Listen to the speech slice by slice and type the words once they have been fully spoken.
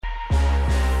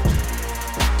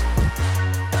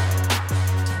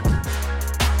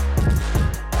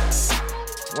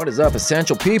What is up,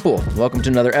 Essential people? Welcome to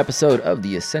another episode of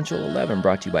the Essential 11,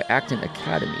 brought to you by Acton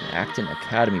Academy. Acton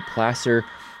Academy Placer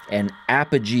and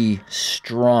Apogee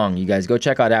Strong. You guys go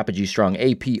check out Apogee Strong,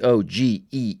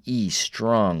 APOGEE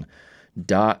Strong.com,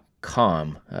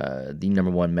 the number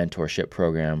one mentorship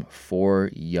program for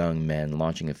young men,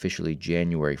 launching officially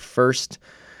January 1st.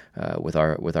 With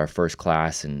our first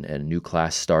class and a new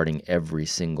class starting every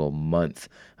single month.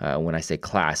 When I say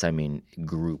class, I mean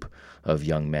group of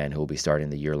young men who will be starting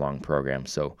the year-long program.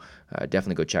 So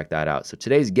definitely go check that out. So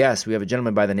today's guest, we have a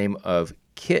gentleman by the name of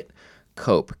Kit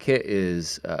Cope. Kit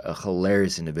is a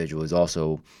hilarious individual. He's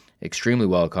also extremely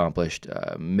well accomplished,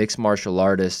 mixed martial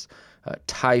artist,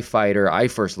 Thai fighter. I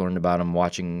first learned about him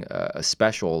watching a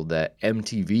special that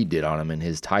MTV did on him in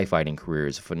his Thai fighting career.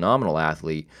 He's a phenomenal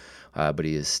athlete. But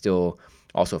he is still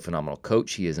also a phenomenal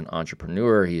coach. He is an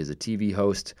entrepreneur. He is a TV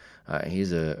host.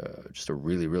 He's just a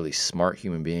really, really smart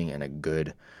human being and a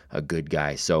good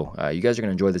guy. So you guys are going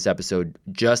to enjoy this episode.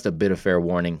 Just a bit of fair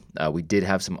warning. We did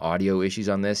have some audio issues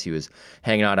on this. He was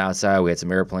hanging out outside. We had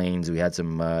some airplanes. We had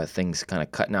some things kind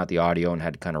of cutting out the audio and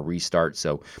had to kind of restart.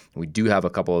 So we do have a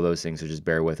couple of those things. So just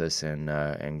bear with us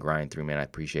and grind through, man. I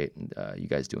appreciate you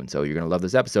guys doing so. You're going to love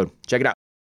this episode. Check it out.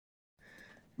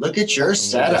 Look at your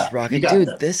setup.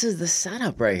 Dude, this is the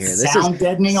setup right here. Sound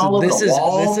deadening all over the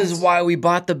walls. This is why we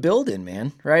bought the building,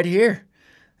 man. Right here.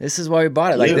 This is why we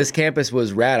bought it. Like, this campus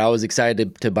was rad. I was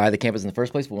excited to buy the campus in the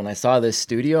first place, but when I saw this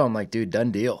studio, I'm like, dude, done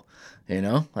deal. You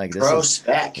know, like this Pro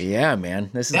spec. Yeah,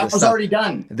 man. This is that was already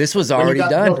done. This was already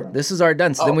done. This was already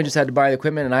done. So then we just had to buy the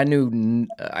equipment, and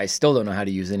I still don't know how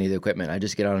to use any of the equipment. I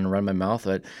just get on and run my mouth,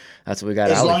 but that's what we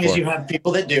got. As long as you have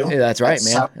people that do. Yeah, that's right,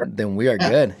 man. Then we are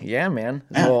good. Yeah, man.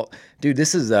 Well, dude,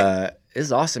 this is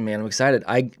awesome, man. I'm excited.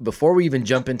 Before we even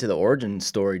jump into the origin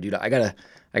story, dude, I got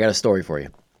a story for you.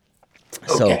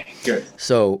 Okay, good.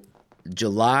 So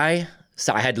July.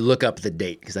 So I had to look up the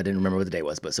date because I didn't remember what the date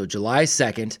was. But so July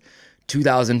 2nd.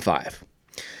 2005.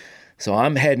 So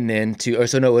I'm heading into,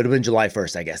 it would have been July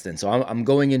 1st, I guess then. So I'm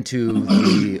going into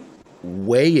the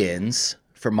weigh-ins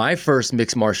for my first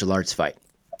mixed martial arts fight.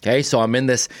 Okay, so I'm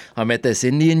at this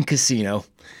Indian casino,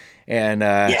 and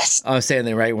yes. I was saying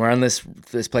that, right, we're on this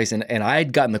place, and I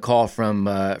had gotten the call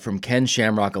from Ken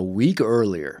Shamrock a week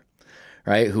earlier,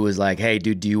 right, who was like, hey,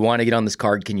 dude, do you want to get on this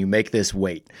card? Can you make this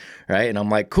weight? Right? And I'm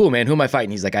like, cool, man, who am I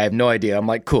fighting? He's like, I have no idea. I'm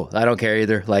like, cool, I don't care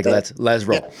either. Like, let's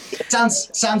roll. It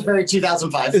sounds very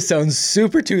 2005. It sounds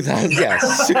super 2000, yeah,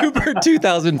 super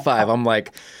 2005. I'm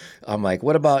like,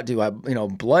 what about,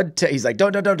 blood? He's like,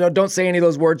 don't say any of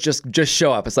those words. Just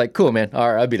show up. It's like, cool, man.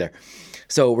 All right, I'll be there.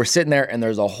 So we're sitting there, and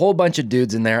there's a whole bunch of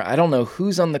dudes in there. I don't know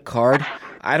who's on the card.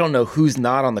 I don't know who's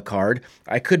not on the card.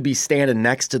 I could be standing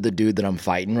next to the dude that I'm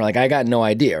fighting. Like, I got no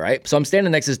idea, right? So I'm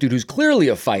standing next to this dude who's clearly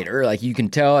a fighter. Like, I can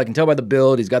tell by the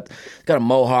build. He's got a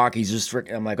mohawk. He's just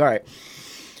freaking. I'm like, all right.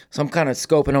 So I'm kind of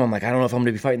scoping him. I'm like, I don't know if I'm going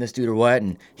to be fighting this dude or what.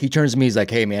 And he turns to me. He's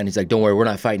like, hey, man. He's like, don't worry. We're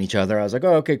not fighting each other. I was like,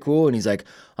 oh, okay, cool. And he's like,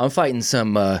 I'm fighting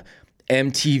some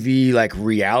MTV, like,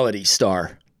 reality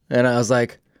star. And I was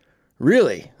like,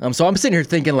 really? So I'm sitting here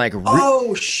thinking like,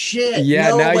 oh shit! Yeah,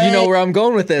 no now way. you know where I'm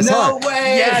going with this, huh? No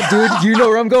way! Yeah, dude, you know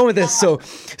where I'm going with this. So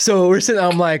we're sitting.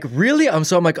 I'm like, really? I'm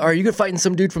like, are you fighting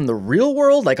some dude from the real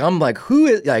world? Like, I'm like, who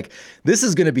is like? This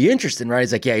is gonna be interesting, right?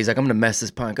 He's like, yeah. He's like, I'm gonna mess this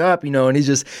punk up, and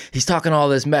he's talking all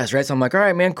this mess, right? So I'm like, all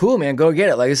right, man, cool, man, go get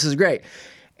it. Like, this is great.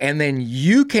 And then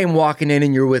you came walking in,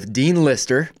 and you're with Dean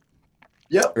Lister.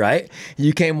 Yep. Right?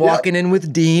 You came walking in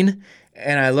with Dean,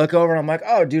 and I look over, and I'm like,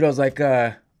 oh, dude, I was like,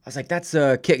 that's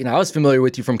a kick. I was familiar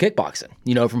with you from kickboxing,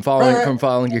 from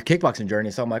following your kickboxing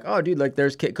journey. So I'm like, oh, dude, like,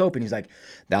 there's Kit Cope. And he's like,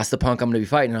 that's the punk I'm going to be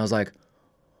fighting. And I was like,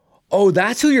 oh,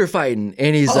 that's who you're fighting.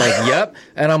 And he's like, yep.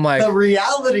 And I'm like, the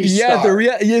reality star. The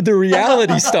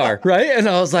reality star, right? And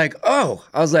I was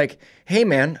like, hey,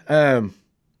 man,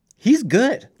 he's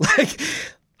good. Like,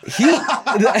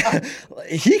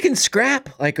 he can scrap,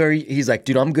 like, or he's like,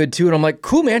 dude, I'm good too. And I'm like,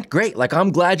 cool, man, great. Like, I'm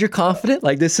glad you're confident.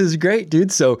 Like, this is great,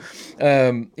 dude. So,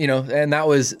 and that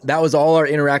was all our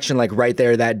interaction, like, right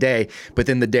there that day. But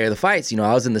then the day of the fights,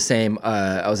 I was in the same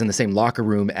locker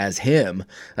room as him,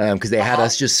 because they had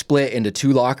us just split into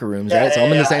two locker rooms, right? So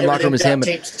I'm in the same locker room as him.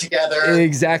 Taped together.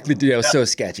 Exactly, dude. It was so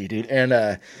sketchy, dude.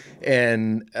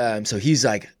 And so he's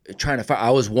like trying to fight.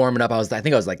 I was warming up. I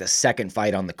think I was like the second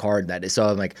fight on the card that day.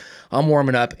 So I'm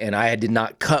warming up, and I did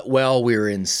not cut well. We were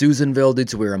in Susanville, dude.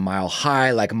 So we were a mile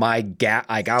high. Like, my gap,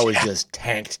 like, I was just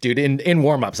tanked, dude, in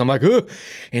warm ups. I'm like, ugh.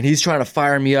 And he's trying to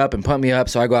fire me up and pump me up.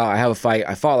 So I go out. I have a fight.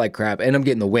 I fought like crap, and I'm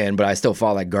getting the win, but I still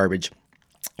fought like garbage.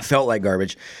 Felt like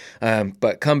garbage.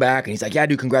 But come back and he's like, yeah,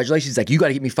 dude, congratulations. He's like, you got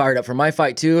to get me fired up for my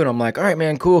fight too. And I'm like, all right,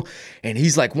 man, cool. And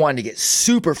he's like wanting to get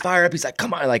super fired up. He's like,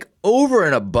 come on, like over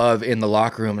and above in the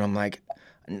locker room. And I'm like,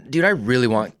 dude, I really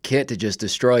want Kit to just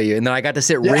destroy you. And then I got to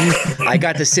sit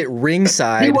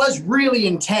ringside. He was really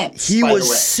intense. He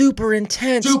was super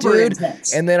intense, dude.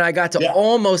 Intense. And then I got to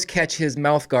almost catch his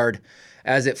mouth guard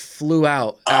as it flew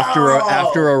out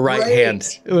after a right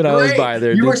hand when I was by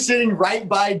there. You were sitting right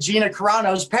by Gina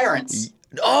Carano's parents.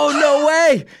 Oh, no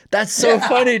way. That's so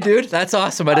funny, dude. That's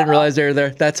awesome. I didn't realize they were there.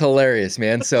 That's hilarious,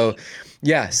 man. So,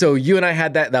 yeah. So you and I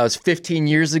had that. That was 15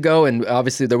 years ago. And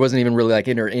obviously there wasn't even really like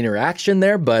interaction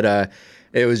there, but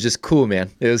it was just cool, man.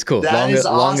 It was cool. That is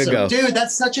awesome. Long ago. Dude,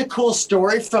 that's such a cool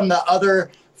story from an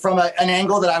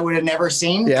angle that I would have never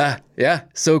seen. Yeah.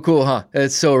 So cool, huh?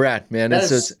 It's so rad, man.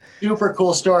 It's super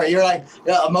cool story. You're like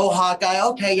a Mohawk guy.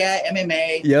 Okay, yeah,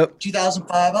 MMA. Yep.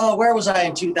 2005. Oh, where was I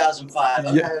in 2005?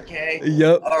 Okay.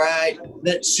 Yep. All right.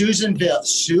 Susanville.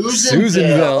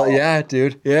 Yeah,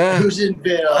 dude. Yeah.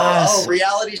 Susanville. Oh,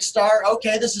 reality star.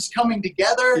 Okay, this is coming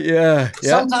together. Yeah.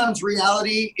 Sometimes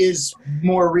reality is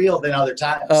more real than other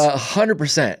times.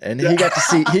 100%. And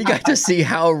he got to see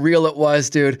how real it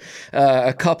was, dude.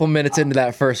 A couple minutes into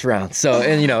that first round. So,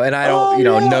 and I don't,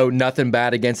 know nothing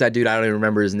bad against that dude. I don't even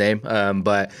remember his name,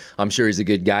 but I'm sure he's a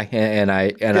good guy. And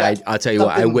I'll tell you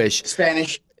what, I wish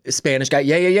Spanish guy.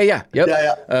 Yeah. Yep.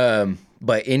 Yeah.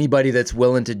 But anybody that's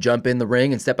willing to jump in the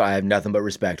ring and step out, I have nothing but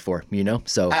respect for,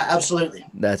 So absolutely.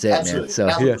 That's it, man. So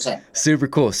 100%. Super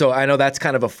cool. So I know that's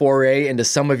kind of a foray into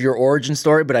some of your origin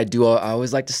story, but I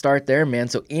always like to start there, man.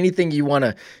 So anything you want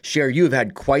to share, you have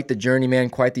had quite the journey, man,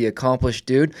 quite the accomplished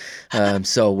dude.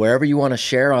 So wherever you want to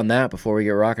share on that before we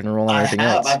get rocking and rolling on anything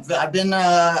else. I've been,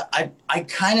 I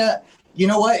kind of, you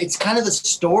know what? It's kind of the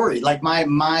story, like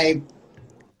my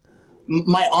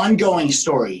ongoing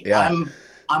story. Yeah.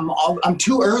 I'm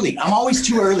too early. I'm always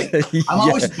too early. I'm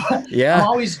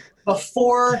always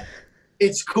before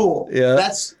it's cool.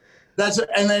 Yeah.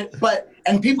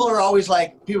 And people are always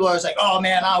like, oh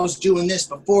man, I was doing this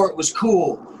before it was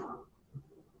cool.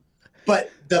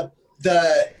 But there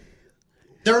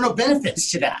are no benefits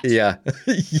to that. Yeah.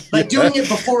 Like doing it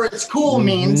before it's cool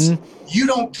means you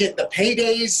don't get the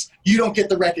paydays, you don't get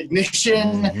the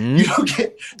recognition, you don't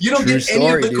get any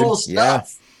of the cool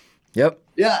stuff. Yep.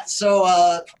 Yeah. So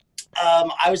I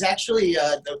was actually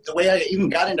the way I even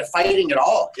got into fighting at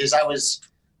all is I was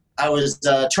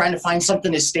trying to find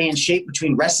something to stay in shape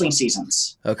between wrestling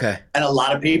seasons. Okay. And a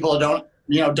lot of people don't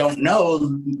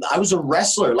know I was a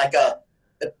wrestler,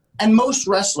 and most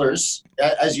wrestlers,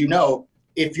 as you know,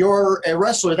 if you're a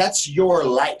wrestler, that's your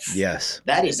life. Yes.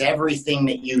 That is everything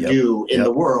that you do in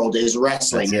the world is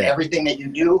wrestling, and everything that you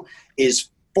do is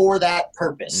for that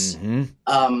purpose.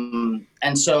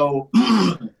 And so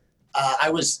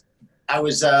it was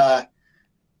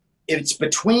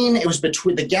between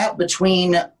the gap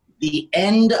between the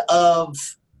end of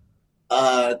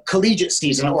collegiate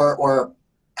season or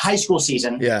high school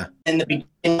season and the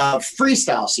beginning of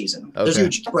freestyle season. Okay. There's a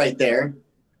huge gap right there.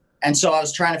 And so I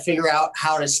was trying to figure out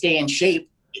how to stay in shape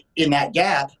in that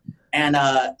gap. And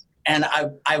I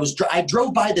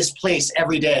drove by this place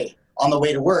every day on the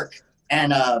way to work.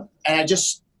 And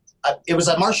it was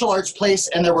a martial arts place,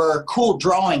 and there were cool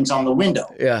drawings on the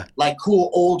window. Yeah. Like cool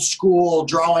old school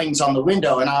drawings on the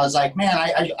window. And I was like, man,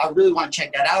 I really want to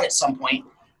check that out at some point.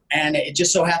 And it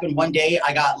just so happened one day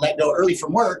I got let go early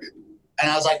from work, and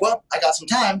I was like, well, I got some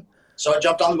time. So I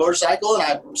jumped on the motorcycle and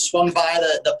I swung by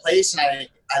the place, and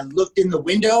I looked in the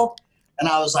window, and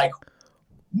I was like,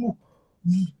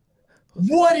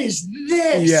 what is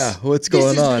this? Yeah, what's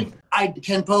going on? I did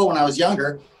Kenpo when I was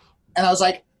younger, and I was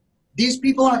like, these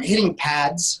people aren't hitting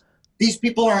pads. These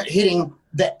people aren't hitting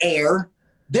the air.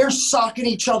 They're socking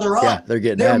each other up.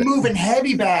 Yeah, they're moving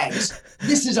heavy bags.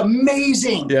 This is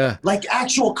amazing. Yeah. Like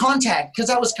actual contact. Because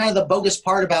that was kind of the bogus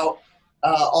part about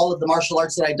all of the martial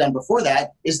arts that I'd done before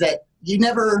that, is that you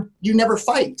never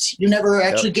fight. You never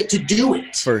actually get to do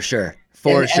it. For sure.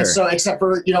 And so, except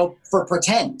for, for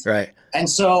pretend. Right. And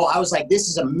so I was like, this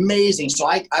is amazing. So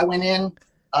I went in,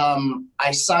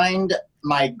 I signed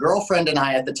my girlfriend and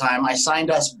I at the time, I signed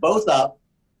us both up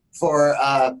for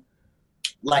an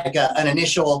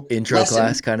initial intro lesson.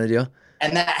 Class kind of deal.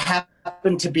 And that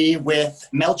happened to be with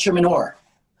Melcher Minor,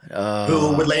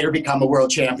 who would later become a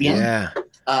world champion. Yeah.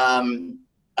 And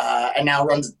now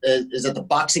is at the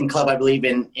boxing club, I believe,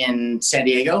 in San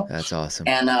Diego. That's awesome.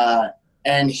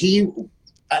 And he,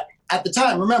 at the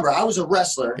time, remember, I was a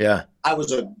wrestler. Yeah. I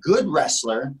was a good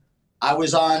wrestler. I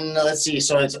was on,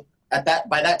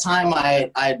 by that time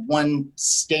I'd won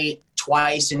state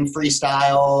twice in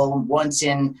freestyle, once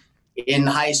in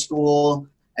high school.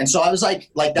 And so I was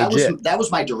like that Legit. that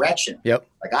was my direction. Yep.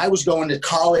 Like I was going to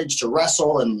college to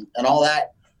wrestle and all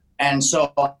that. And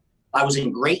so I was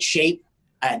in great shape.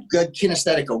 I had good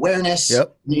kinesthetic awareness,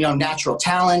 yep. Natural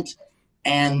talent.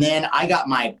 And then I got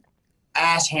my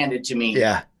ass handed to me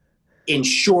in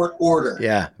short order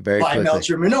very by quickly.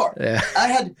 Melchior Minor.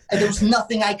 Yeah. There was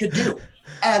nothing I could do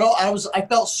at all. I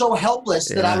felt so helpless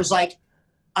that I was like,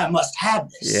 I must have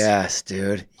this. Yes,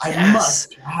 dude. I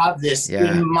must have this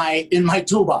in my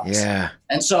toolbox. Yeah.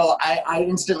 And so I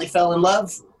instantly fell in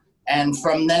love. And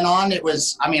from then on, it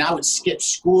was, I would skip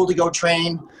school to go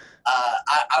train.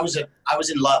 I was in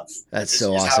love. That's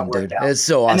so awesome, dude. It's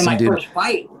so awesome, dude. And then my first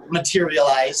fight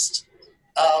materialized.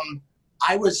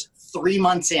 I was 3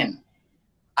 months in.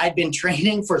 I'd been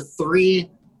training for 3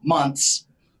 months.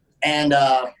 And,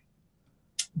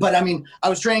 but I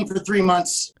was training for 3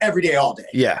 months every day, all day.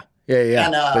 Yeah.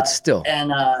 And, but still.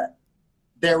 And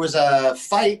there was a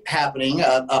fight happening,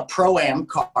 a Pro-Am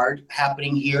card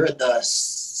happening here at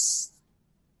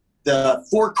the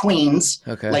Four Queens.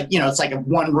 Okay. Like, it's like a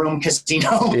one-room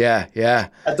casino. Yeah.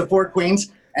 At the Four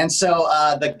Queens. And so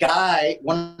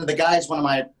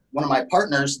one of my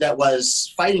partners that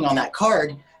was fighting on that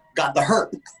card got the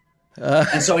herp.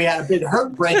 And so he had a big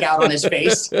herp breakout on his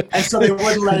face. And so they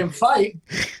wouldn't let him fight.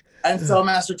 And so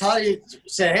Master Toddy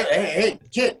said, hey,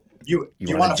 kid, you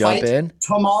want to fight in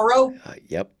tomorrow?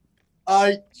 Yep.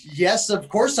 Yes, of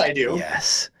course I do.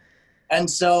 Yes. And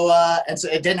so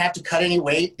it didn't have to cut any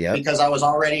weight because I was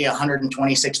already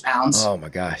 126 pounds. Oh my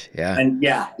gosh. Yeah. And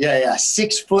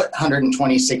 6 foot,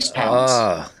 126 pounds.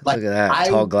 Oh, look at that.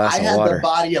 Tall glass of water. I had the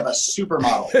body of a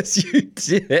supermodel. Yes, you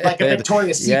did. Like a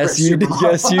Victoria's Secret supermodel.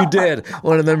 Yes, you did.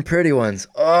 One of them pretty ones.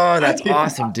 Oh, that's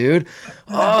awesome, dude.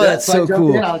 Oh, that's so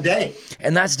cool. In on a day.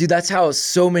 And that's how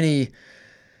so many,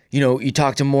 you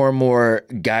talk to more and more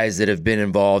guys that have been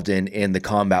involved in the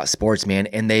combat sports, man,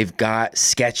 and they've got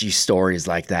sketchy stories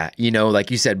like that.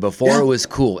 Like you said before, it was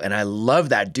cool. And I love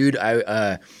that, dude.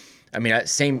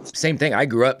 Same thing. I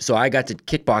grew up, so I got to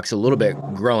kickbox a little bit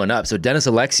growing up. So Dennis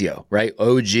Alexio, right?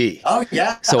 OG. Oh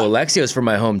yeah. So Alexio's from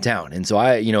my hometown. And so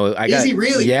I got, is he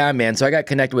really? Yeah, man. So I got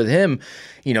connected with him,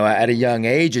 at a young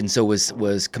age. And so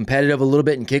was competitive a little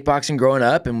bit in kickboxing growing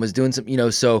up and was doing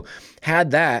some, so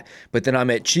had that. But then I'm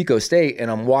at Chico State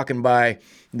and I'm walking by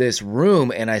this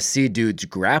room and I see dudes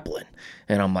grappling.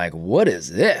 And I'm like, what is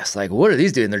this? Like, what are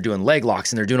these doing? They're doing leg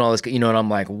locks and they're doing all this, and I'm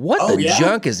like, what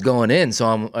junk is going in? So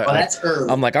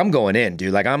I'm like, I'm going in,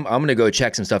 dude. Like, I'm going to go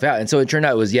check some stuff out. And so it turned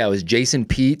out it was Jason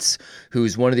Peets,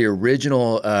 who's one of the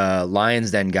original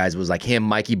Lions Den guys, was like him,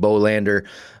 Mikey Bolander,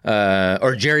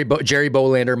 or Jerry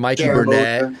Bolander, Mikey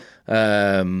Burnett.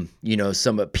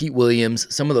 Some Pete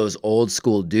Williams, some of those old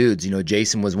school dudes.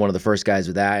 Jason was one of the first guys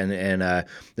with that, and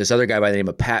this other guy by the name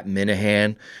of Pat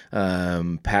Minahan.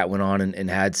 Pat went on and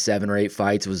had 7 or 8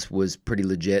 fights. Was pretty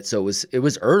legit. So it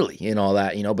was early in all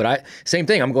that, But same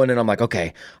thing. I'm going in. I'm like,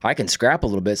 okay, I can scrap a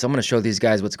little bit, so I'm going to show these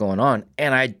guys what's going on.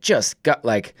 And I just got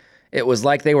like. It was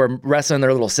like they were wrestling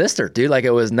their little sister, dude. Like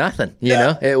it was nothing, you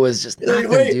know? It was just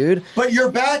nothing, dude. But your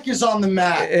back is on the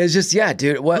mat. It's just,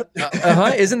 dude. What?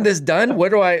 Isn't this done?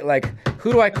 What do I,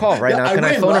 who do I call right now? Can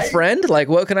I phone a friend? Like,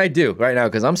 what can I do right now?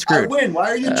 Because I'm screwed. I win. Why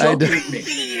are you joking me?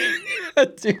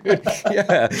 Dude,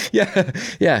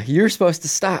 yeah. You're supposed to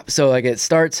stop. So it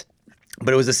starts,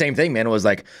 but it was the same thing, man. It was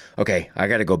like, okay, I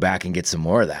got to go back and get some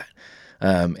more of that.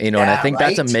 And I think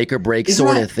that's a make or break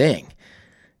sort of thing.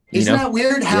 Isn't that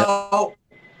weird how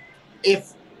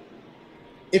if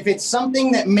it's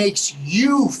something that makes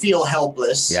you feel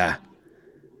helpless,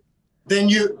 then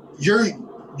you're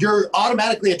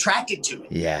automatically attracted to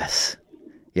it. Yes.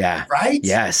 Yeah. Right?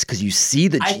 Yes, because you see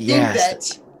I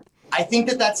think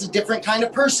that's a different kind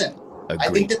of person. Agreed. I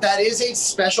think that is a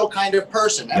special kind of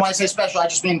person. And when I say special, I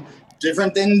just mean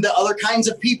different than the other kinds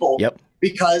of people. Yep.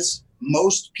 Because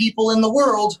most people in the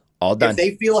world, all done. If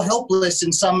they feel helpless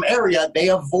in some area, they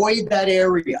avoid that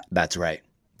area. That's right.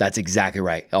 That's exactly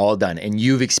right. All done. And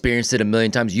you've experienced it a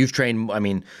million times. You've trained,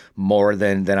 more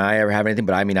than I ever have anything.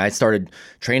 But I started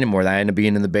training more. I ended up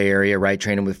being in the Bay Area, right?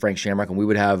 Training with Frank Shamrock. And we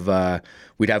would have,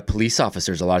 we'd have police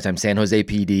officers a lot of times, San Jose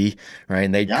PD, right?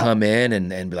 And they'd come in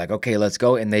and be like, okay, let's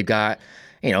go. And they've got,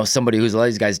 somebody who's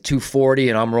these guys 240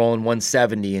 and I'm rolling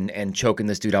 170 and choking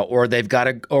this dude out. Or we've got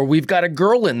a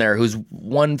girl in there who's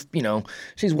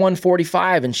she's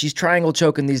 145 and she's triangle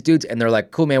choking these dudes. And they're like,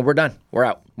 cool, man, we're done. We're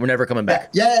out. We're never coming back.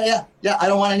 Yeah. I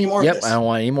don't want any more of this. I don't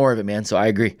want any more of it, man. So I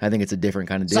agree. I think it's a different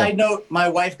kind of deal. Side note, my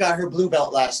wife got her blue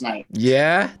belt last night.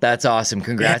 Yeah, that's awesome.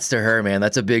 Congrats to her, man.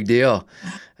 That's a big deal.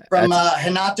 From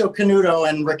Renato Canuto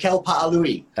and Raquel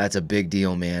Paalui. That's a big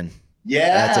deal, man.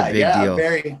 Yeah, That's a big deal.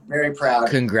 Very, very proud.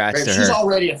 Congrats to her. She's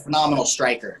already a phenomenal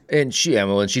striker. And she's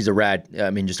a rad,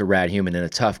 just a rad human and a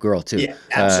tough girl too. Yeah,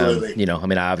 absolutely.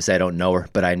 Obviously I don't know her,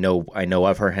 but I know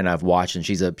of her and I've watched, and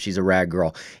she's a rad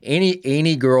girl.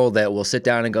 Any girl that will sit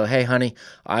down and go, "Hey honey,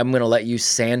 I'm going to let you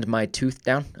sand my tooth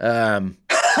down."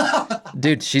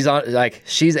 Dude, she's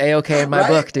A-okay in my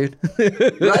book, dude.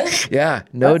 Right? Yeah,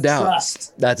 no doubt.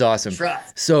 Trust. That's awesome.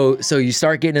 Trust. So you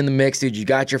start getting in the mix, dude. You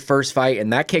got your first fight,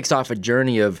 and that kicks off a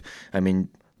journey of,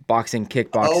 boxing,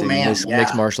 kickboxing,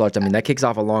 mixed martial arts. That kicks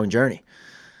off a long journey.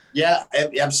 Yeah,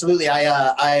 absolutely.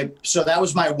 So that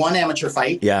was my one amateur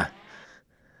fight. Yeah.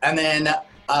 And then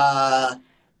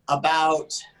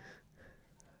about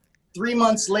 3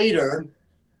 months later,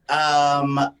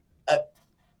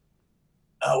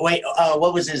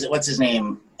 what's his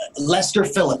name? Lester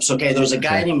Phillips. Okay, there was a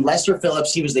guy named Lester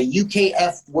Phillips. He was the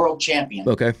UKF world champion.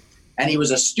 Okay. And he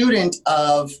was a student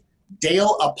of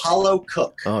Dale Apollo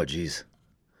Cook. Oh, geez.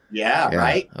 Yeah,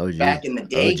 right? Oh, geez. Back in the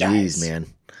day, guys. Man.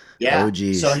 Yeah. Oh,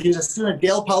 geez. So he was a student of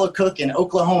Dale Apollo Cook in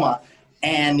Oklahoma,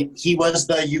 and he was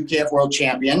the UKF world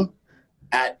champion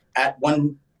I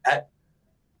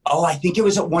think it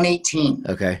was at 118.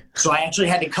 Okay. So I actually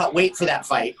had to cut weight for that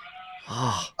fight.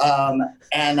 Oh.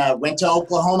 And went to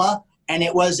Oklahoma, and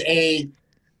it was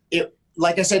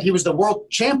like I said, he was the world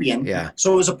champion. Yeah.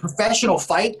 So it was a professional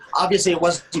fight. Obviously, it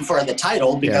wasn't for the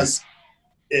title because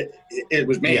it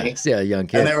was me. Yeah, young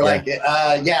kid. And they were like,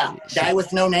 guy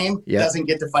with no name doesn't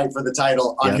get to fight for the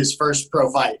title on his first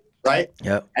pro fight, right?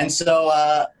 Yep. And so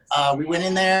we went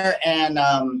in there, and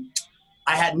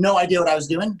I had no idea what I was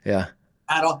doing. Yeah.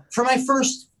 At all. For my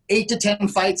first 8 to 10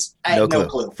 fights, I had no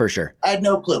clue. For sure. I had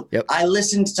no clue. Yep. I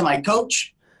listened to my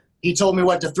coach. He told me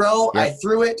what to throw. Yep. I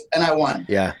threw it, and I won.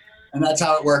 Yeah. And that's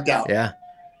how it worked out. Yeah.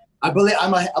 I'm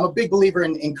a big believer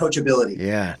in coachability.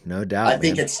 Yeah, no doubt. I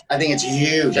think it's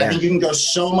huge. Yeah. I think you can go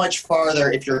so much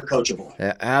farther if you're coachable.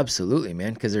 Yeah, absolutely,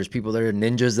 man. Because there's people that are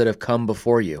ninjas that have come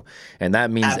before you, and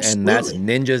that means, and that's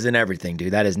ninjas in everything,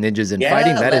 dude. That is ninjas in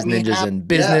fighting. That is ninjas in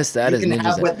business. That is ninjas. You can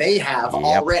have what they have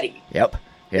already. Yep.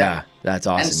 Yeah, that's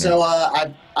awesome. And so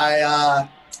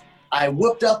I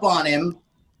whooped up on him,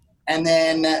 and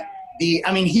then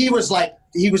he was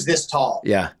this tall.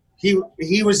 Yeah.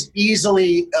 He was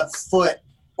easily a foot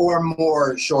or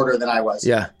more shorter than I was.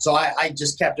 Yeah. So I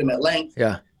just kept him at length.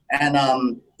 Yeah. And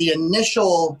the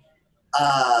initial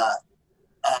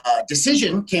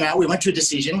decision came out. We went to a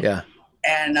decision. Yeah.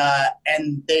 And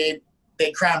they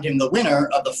crowned him the winner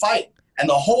of the fight. And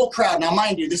the whole crowd. Now,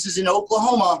 mind you, this is in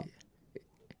Oklahoma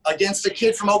against a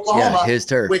kid from Oklahoma. Yeah, his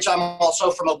turf. Which I'm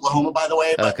also from Oklahoma, by the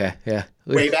way. Okay. Yeah.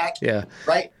 Way back. Yeah.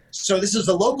 Right. So this is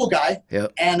the local guy.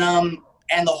 Yep.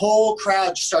 And the whole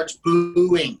crowd starts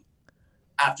booing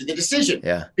after the decision.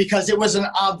 Yeah. Because it was an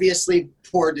obviously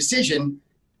poor decision.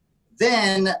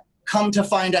 Then come to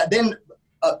find out,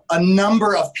 a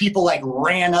number of people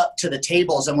ran up to the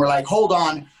tables and were like, hold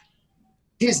on,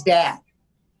 his dad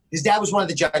was one of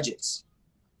the judges.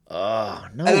 Oh,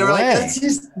 no And they were way. like, that's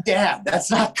his dad. That's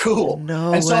not cool.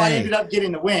 No And so way. I ended up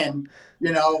getting the win,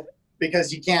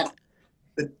 because you can't,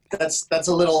 that's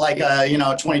a little like a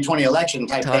 2020 election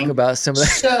type thing. Talk about some of that.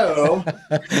 So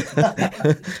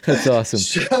that's awesome.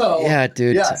 So yeah,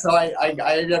 dude. Yeah, so I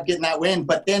ended up getting that win.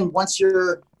 But then once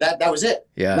you're that was it.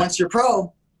 Yeah. Once you're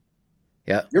pro,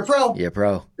 you're pro. Yeah,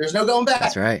 pro. There's no going back.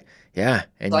 That's right. Yeah.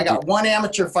 And so I got one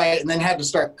amateur fight and then had to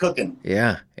start cooking.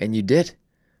 Yeah, and you did.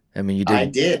 You did. I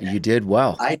did. You did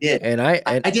well. I did. And I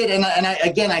did. And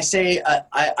I say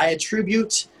I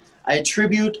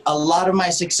attribute a lot of my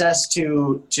success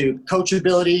to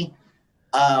coachability,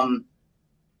 the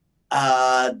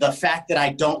fact that I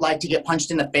don't like to get punched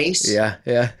in the face. Yeah,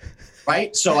 yeah.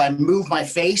 Right? So I move my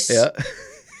face. Yeah.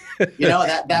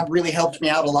 That really helped me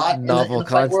out a lot in the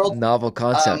fight world. Novel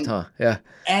concept, huh? Yeah.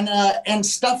 And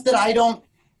stuff that I don't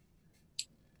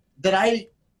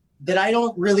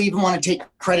really even want to take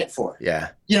credit for. Yeah.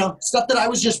 Stuff that I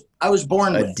was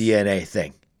born with. A DNA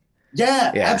thing.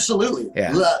 Yeah, absolutely.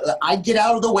 Yeah. I get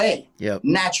out of the way. Yep.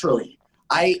 Naturally.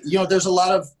 There's a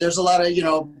lot of,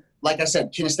 like I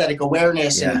said, kinesthetic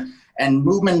awareness and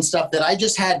movement and stuff that I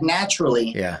just had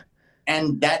naturally. Yeah.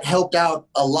 And that helped out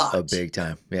a lot. A big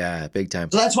time. Yeah, big time.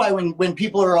 So that's why when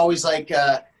people are always like,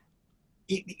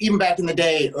 even back in the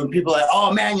day, when people are like,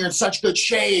 oh man, you're in such good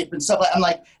shape and stuff I'm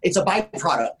like, it's a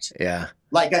byproduct. Yeah.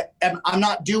 Like I'm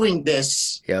not doing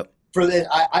this. Yep.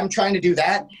 I'm trying to do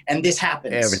that, and this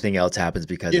happens. Everything else happens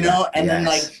because and then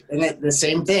the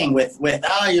same thing with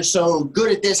you're so good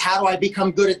at this. How do I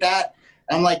become good at that?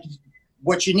 And I'm like,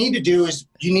 what you need to do is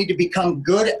you need to become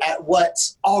good at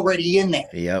what's already in there.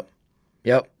 Yep.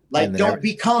 Like, don't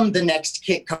become the next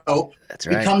Kit Cope. That's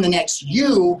right. Become the next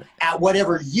you at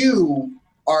whatever you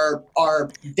are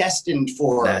destined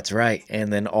for. That's right.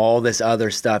 And then all this other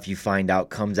stuff you find out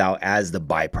comes out as the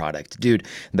byproduct. Dude,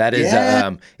 that is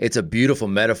it's a beautiful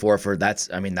metaphor for that's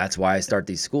why I start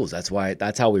these schools.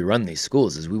 That's how we run these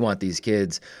schools, is we want these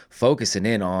kids focusing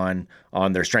in on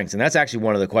their strengths. And that's actually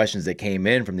one of the questions that came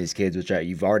in from these kids, which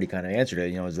you've already kind of answered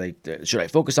it. Is like, should I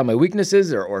focus on my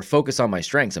weaknesses or focus on my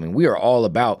strengths? I mean, we are all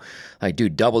about, like,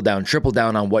 dude, double down, triple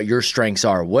down on what your strengths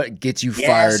are. What gets you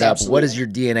fired up? Absolutely. What is your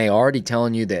DNA already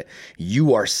telling you that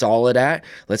you are solid at?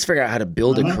 Let's figure out how to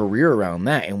build a career around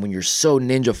that. And when you're so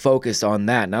ninja focused on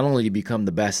that, not only do you become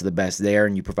the best of the best there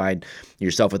and you provide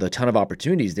yourself with a ton of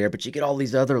opportunities there, but you get all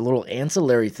these other little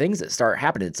ancillary things that start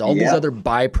happening. It's all these other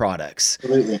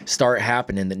byproducts start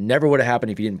happening that never would have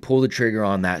happened if you didn't pull the trigger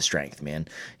on that strength, man.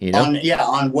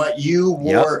 On what you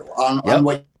were, on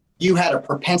what you had a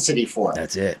propensity for.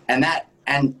 That's it.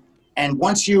 And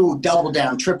once you double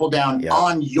down, triple down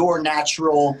on your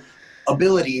natural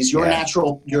abilities, your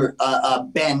natural,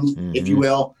 bend, if you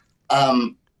will,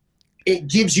 it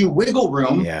gives you wiggle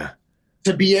room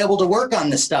to be able to work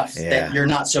on the stuff that you're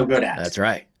not so good at. That's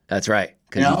right.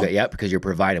 Because you're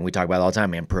providing. We talk about it all the time,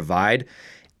 man. Provide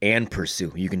and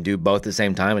pursue. You can do both at the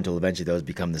same time until eventually those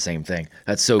become the same thing.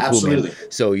 That's so cool, man.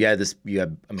 So you have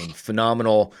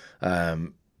phenomenal,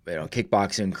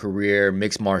 kickboxing career,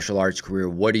 mixed martial arts career.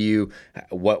 What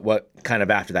kind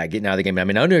of after that, getting out of the game? I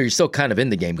mean, I know you're still kind of in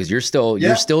the game because you're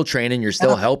still training, you're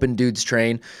still helping dudes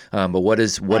train. But what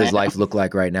does life look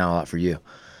like right now for you?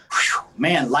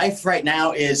 Man, life right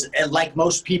now is, like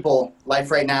most people,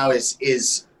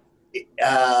 is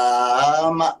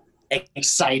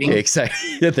exciting.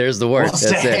 Exciting. There's the word.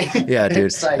 That's it. Yeah, dude.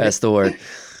 Exciting. That's the word.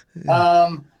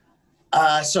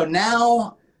 So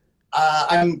now,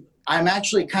 I'm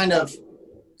actually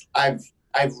I've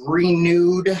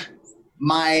renewed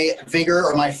my vigor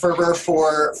or my fervor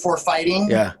for fighting.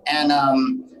 Yeah.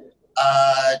 And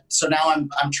so now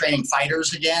I'm training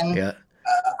fighters again. Yeah.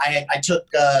 I took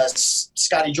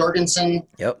Scotty Jorgensen.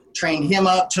 Yep. Trained him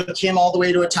up. Took him all the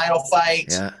way to a title fight.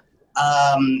 Yeah.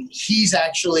 He's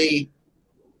actually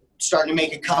starting to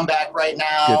make a comeback right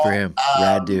now. Good for him.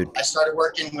 Rad dude. I started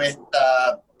working with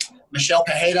Michel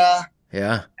Pereira.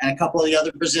 Yeah. And a couple of the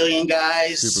other Brazilian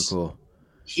guys. Super cool.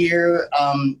 Here.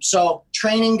 So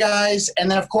training guys. And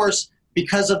then, of course,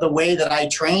 because of the way that I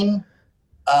train,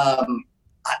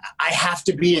 I have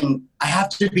to be in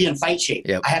fight shape.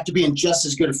 Yep. I have to be in just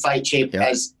as good a fight shape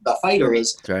as the fighter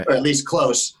is, right. Or at least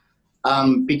close.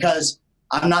 Because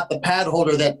I'm not the pad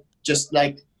holder that just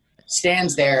like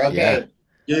stands there. Okay,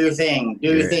 do your thing.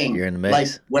 You're in the mix. Like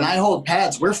when I hold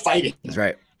pads, we're fighting. That's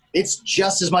right. It's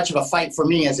just as much of a fight for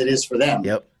me as it is for them.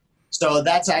 Yep. So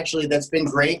that's been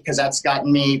great because that's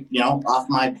gotten me, off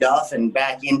my duff and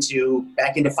back into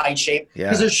fight shape. Yeah.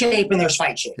 Because there's shape and there's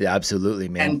fight shape. Yeah, absolutely,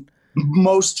 man. And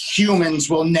most humans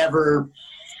will never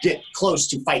get close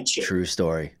to fight shape. True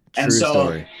story.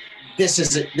 This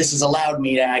has allowed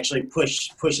me to actually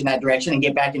push in that direction and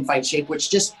get back in fight shape, which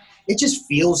just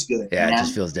feels good. Yeah, man. It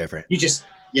just feels different.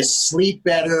 You sleep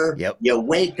better. Yep. You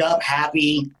wake up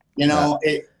happy.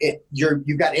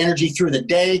 You've got energy through the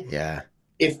day. Yeah.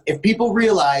 If people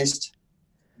realized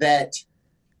that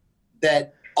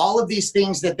all of these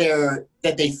things that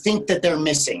they think that they're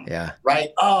missing. Yeah. Right.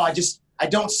 Oh, I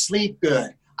don't sleep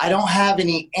good. I don't have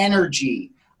any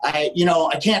energy. I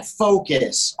can't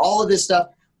focus. All of this stuff.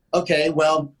 Okay,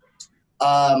 well,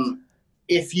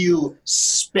 if you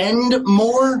spend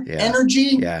more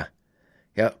energy,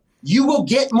 you will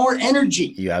get more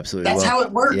energy. You absolutely That's will. how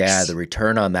it works. Yeah, the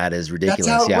return on that is ridiculous.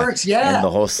 That's how it works. Yeah, and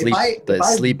the whole sleep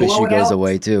issue goes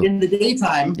away too. In the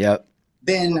daytime,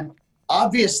 then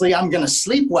obviously I'm going to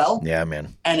sleep well. Yeah,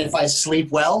 man. And if I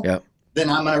sleep well, then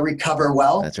I'm going to recover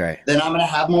well. That's right. Then I'm going to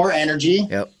have more energy.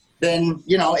 Yep. Then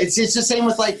it's the same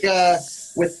with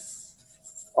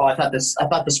I thought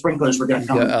the sprinklers were going to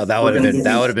come. That would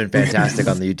have been fantastic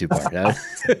on the YouTube part. That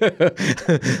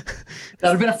would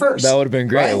have been a first. That would have been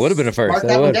great. Right? It would have been a first. Mark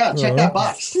that one down. Check that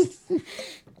box.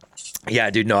 Yeah,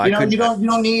 dude. No, you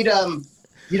don't need.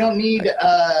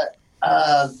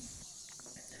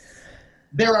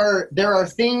 There are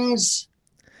things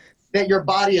that your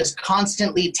body is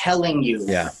constantly telling you.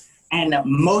 Yeah. And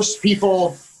most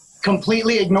people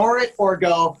completely ignore it or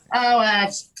go, oh,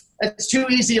 that's too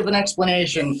easy of an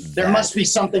explanation. There must be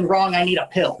something wrong. I need a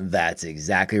pill. That's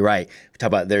exactly right. We talk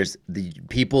about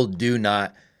people do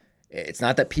not, it's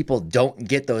not that people don't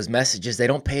get those messages. They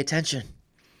don't pay attention.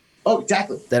 Oh,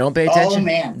 exactly. They don't pay attention. Oh,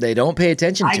 man. They don't pay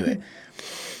attention to it.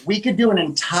 We could do an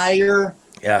entire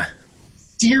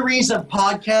series of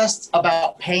podcasts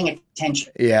about paying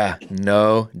attention. Yeah,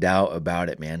 no doubt about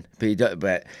it, man.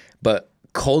 But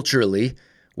culturally,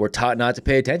 we're taught not to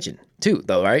pay attention too,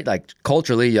 though, right? Like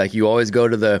culturally, like you always go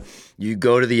to the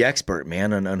expert,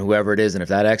 man, on whoever it is, and if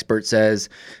that expert says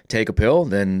take a pill,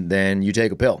 then you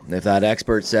take a pill. If that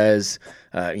expert says,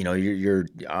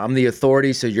 I'm the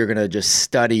authority, so you're gonna just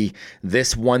study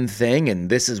this one thing, and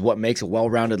this is what makes a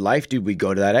well-rounded life, dude. We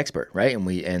go to that expert, right?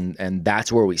 And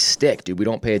that's where we stick, dude. We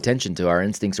don't pay attention to our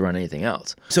instincts around anything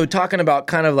else. So talking about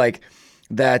kind of like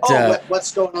that.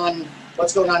 What's going on?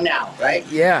 What's going on now, right?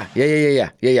 Yeah.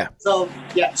 So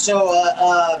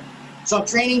I'm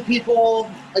training people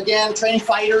again, training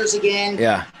fighters again.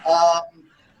 Yeah.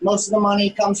 Most of the money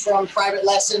comes from private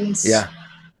lessons. Yeah.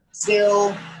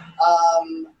 Still,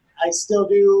 I still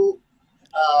do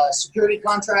security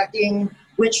contracting,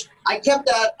 which I kept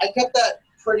that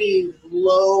pretty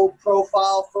low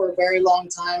profile for a very long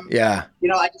time. Yeah.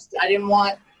 I didn't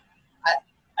want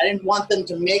them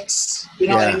to mix.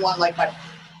 Yeah. I didn't want like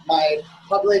my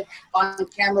public on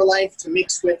camera life to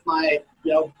mix with my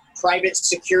private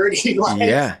security life.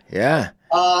 Yeah.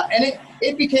 And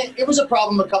it was a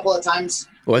problem a couple of times.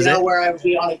 Was it? Where I would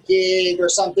be on a gig or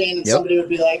something, and somebody would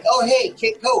be like, "Oh, hey,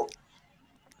 kick coke."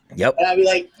 Yep. And I'd be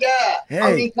like, "Yeah, hey.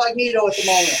 I'm incognito at the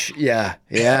moment." Yeah.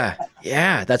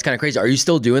 That's kind of crazy. Are you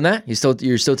still doing that?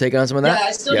 You're still taking on some of that? Yeah,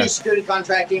 I still do security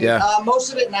contracting. Yeah.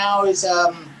 Most of it now is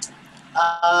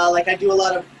like I do a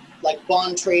lot of like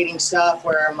bond trading stuff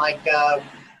where I'm like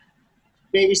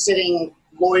babysitting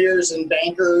lawyers and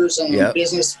bankers and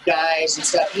business guys and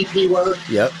stuff, EP work,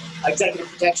 executive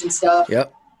protection stuff.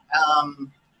 Yep.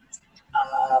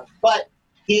 But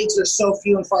gigs are so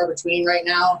few and far between right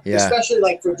now, especially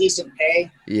like for decent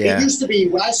pay. Yeah. It used to be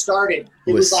when I started,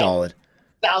 it was like solid.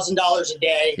 $1,000 a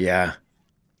day. Yeah.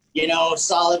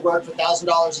 Solid work for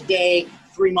 $1,000 a day,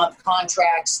 3-month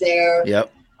contracts there.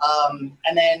 Yep. And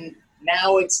then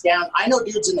now it's down. I know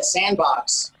dudes in the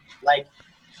sandbox, like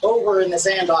over in the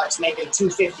sandbox, making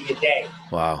 $250 a day.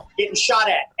 Wow. Getting shot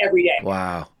at every day.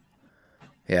 Wow.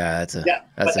 Yeah,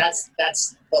 that's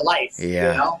the life.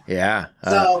 Yeah. Yeah.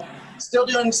 So still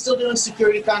doing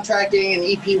security contracting and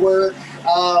EP work.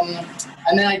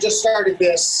 And then I just started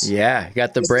this. Yeah, you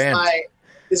got the brand.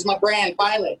 This is my brand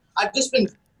finally. I've been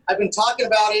talking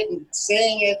about it and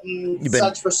saying it and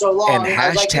such for so long. And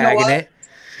hashtagging it.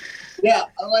 Yeah.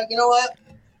 I'm like, you know what?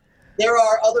 There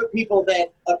are other people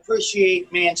that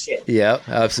appreciate man shit. Yeah,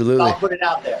 absolutely. I'll put it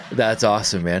out there. That's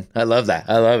awesome, man. I love that.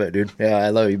 I love it, dude. Yeah, I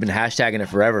love it. You've been hashtagging it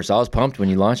forever, so I was pumped when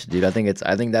you launched it, dude. I think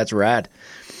that's rad.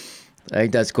 I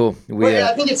think that's cool.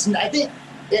 I think it,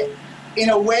 in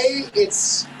a way,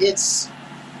 it's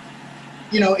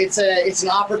an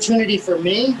opportunity for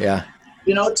me. Yeah.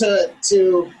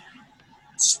 To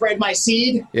spread my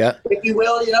seed. Yeah. If you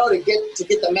will, to get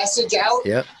the message out.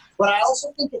 Yeah. But I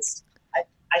also think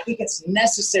I think it's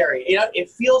necessary. It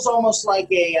feels almost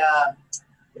like a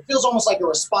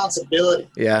responsibility.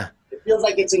 Yeah. It feels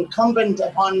like it's incumbent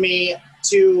upon me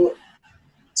to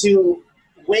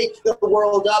wake the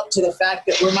world up to the fact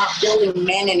that we're not building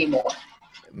men anymore.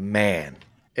 Man,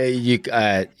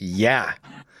 yeah. Yeah.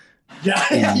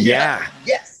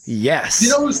 Yes. You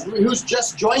know who's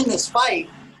just joined this fight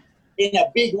in a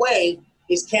big way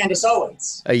is Candace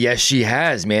Owens. Yes, she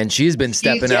has, man. She's been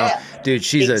stepping out, dude.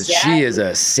 She is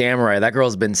a samurai. That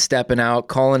girl's been stepping out,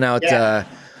 calling out.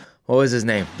 What was his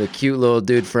name? The cute little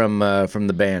dude from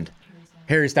the band,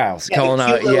 Harry Styles. Calling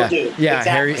out, exactly.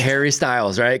 Harry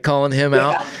Styles, right? Calling him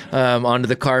out onto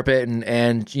the carpet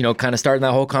and kind of starting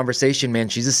that whole conversation. Man,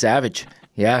 she's a savage.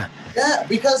 Yeah. Yeah,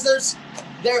 because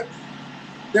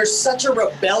there's such a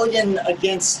rebellion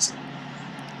against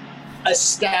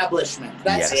establishment.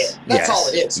 That's it. That's all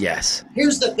it is. Yes.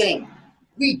 Here's the thing.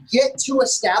 We get to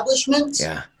establishment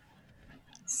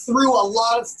through a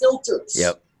lot of filters.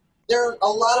 Yep. There are a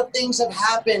lot of things have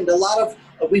happened.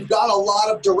 We've gone a lot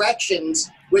of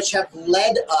directions which have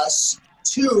led us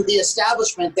to the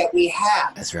establishment that we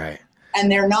have. That's right.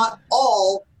 And they're not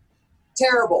all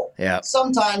terrible. Yeah.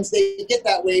 Sometimes they get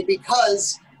that way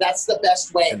because that's the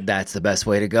best way. That's the best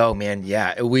way to go, man.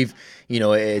 Yeah. We've,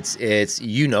 it's as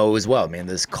well, man,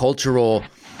 this cultural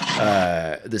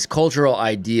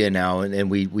idea now. And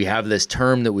we have this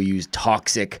term that we use,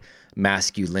 toxic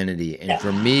masculinity. And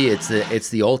for me, it's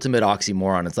the ultimate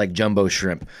oxymoron. It's like jumbo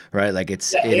shrimp, right? Like it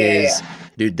is,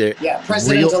 dude.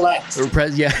 President-elect.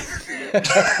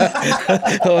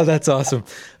 Oh, that's awesome.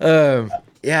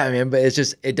 Yeah, man, but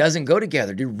it doesn't go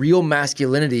together, dude. Real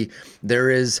masculinity,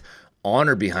 there is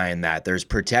honor behind that. There's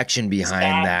protection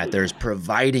behind that. There's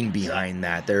providing behind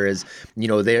that. There is,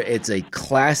 it's a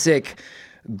classic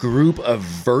group of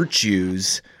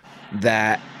virtues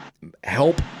that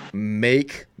help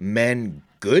make men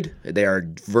good. They are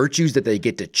virtues that they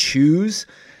get to choose.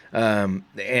 And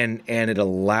it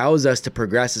allows us to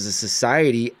progress as a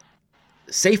society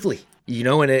safely,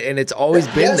 and it's always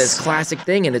been this classic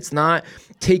thing, and it's not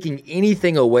taking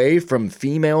anything away from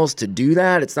females to do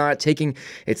that. It's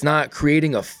not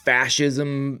creating a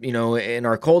fascism, in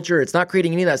our culture. It's not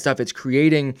creating any of that stuff. It's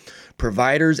creating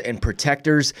providers and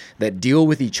protectors that deal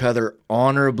with each other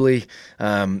honorably,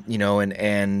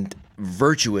 and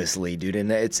virtuously, dude. And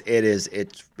it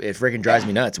freaking drives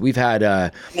me nuts. We've had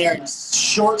they're in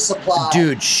short supply.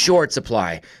 Dude, short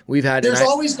supply. We've had there's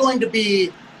always going to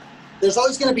be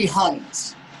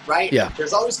honeys, right? Yeah.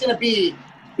 There's always going to be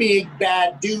big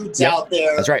bad dudes out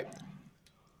there. That's right.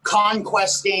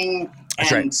 Conquesting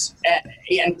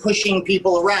and pushing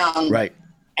people around. Right.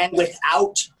 And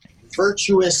without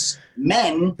virtuous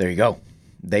men, there you go.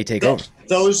 They take over.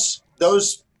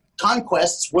 Those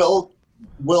conquests will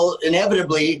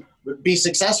inevitably be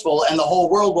successful, and the whole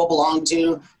world will belong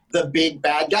to the big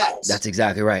bad guys. That's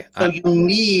exactly right. So you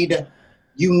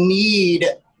need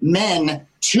men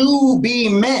to be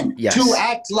men, to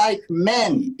act like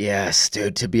men. Yes,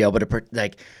 dude, to be able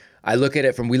to, I look at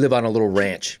it we live on a little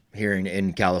ranch here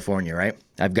in California, right?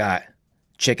 I've got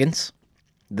chickens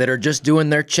that are just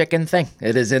doing their chicken thing.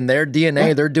 It is in their DNA.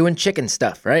 Yeah. They're doing chicken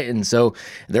stuff, right? And so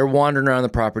they're wandering around the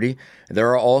property. There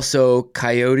are also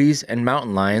coyotes and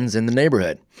mountain lions in the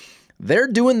neighborhood. They're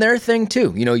doing their thing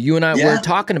too. You and I were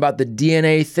talking about the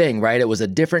DNA thing, right? It was a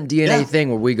different DNA thing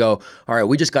where we go, all right,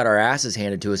 we just got our asses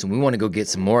handed to us and we want to go get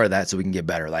some more of that so we can get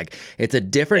better. Like, it's a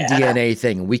different DNA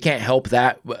thing. We can't help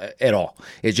that at all.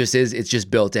 It just is. It's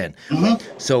just built in.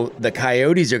 Mm-hmm. So the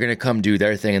coyotes are going to come do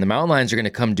their thing and the mountain lions are going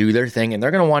to come do their thing, and they're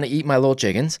going to want to eat my little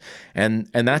chickens. And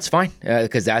that's fine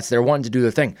because they're wanting to do their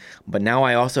thing. But now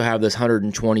I also have this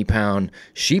 120-pound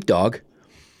sheepdog.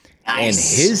 Nice. And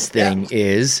his thing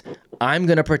is, I'm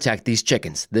going to protect these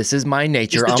chickens. This is my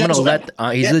nature. I'm going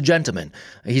to he's the gentleman.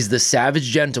 He's the savage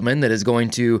gentleman that is going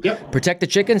to protect the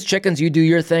chickens. Chickens, you do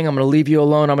your thing. I'm going to leave you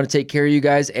alone. I'm going to take care of you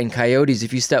guys. And coyotes,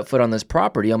 if you step foot on this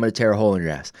property, I'm going to tear a hole in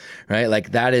your ass. Right? Like,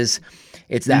 it's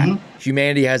that. Mm-hmm.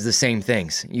 Humanity has the same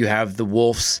things. You have the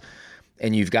wolves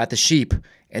and you've got the sheep,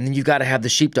 and then you've got to have the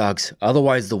sheepdogs.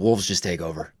 Otherwise, the wolves just take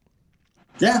over.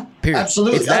 Yeah, period.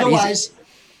 Absolutely.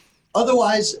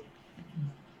 Otherwise,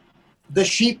 the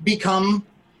sheep become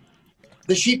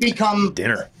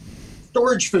dinner,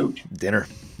 storage food. Dinner.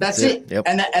 That's it. Yep.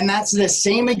 And that's the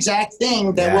same exact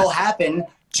thing that will happen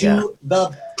to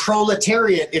the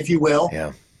proletariat, if you will.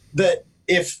 Yeah. That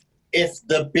if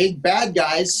the big bad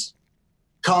guys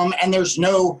come and there's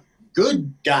no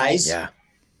good guys,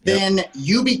 then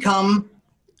you become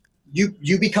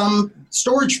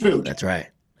storage food. That's right.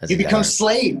 You become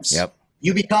slaves. Yep.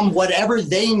 You become whatever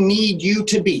they need you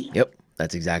to be. Yep.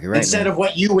 That's exactly right. Instead of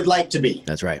what you would like to be.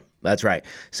 That's right.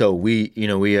 So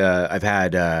I've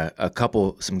had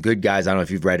some good guys. I don't know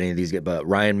if you've read any of these, but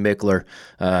Ryan Mickler,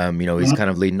 he's kind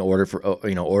of leading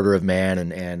Order of Man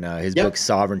and his book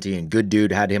Sovereignty, and good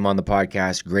dude, had him on the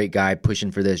podcast. Great guy pushing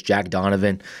for this. Jack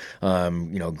Donovan,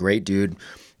 great dude.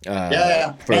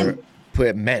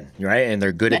 For men, right? And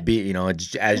they're good at being,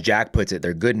 as Jack puts it,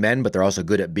 they're good men, but they're also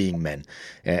good at being men.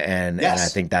 And I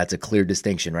think that's a clear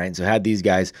distinction, right? And so I had these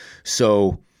guys.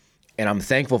 And I'm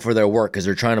thankful for their work because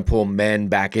they're trying to pull men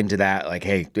back into that, like,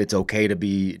 hey, it's okay to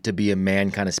be a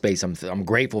man kind of space. I'm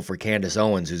grateful for Candace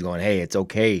Owens, who's going, hey, it's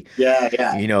okay,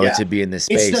 to be in this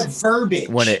space. It's the verbiage.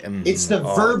 It's the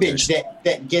verbiage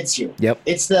that gets you. Yep.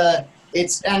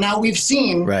 And now we've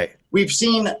seen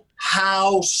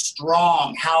how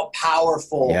strong, how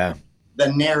powerful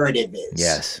the narrative is.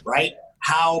 Yes. Right?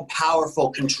 How powerful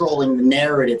controlling the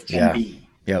narrative can be.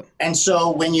 Yep. And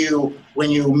so when you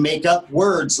make up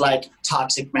words like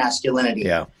toxic masculinity,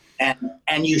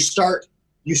 and you start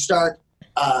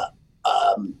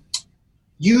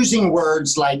using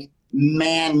words like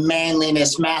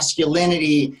manliness,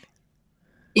 masculinity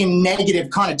in negative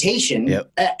connotation,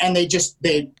 and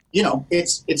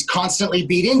it's constantly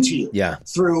beat into you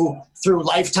through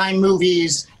Lifetime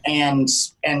movies and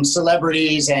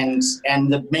celebrities and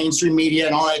the mainstream media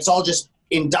and all that. It's all just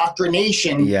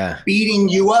indoctrination, beating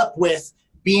you up with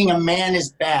being a man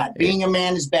is bad. Being a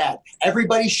man is bad.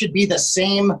 Everybody should be the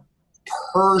same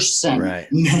person. Right.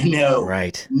 No.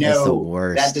 Right. No. That's the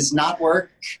worst. That does not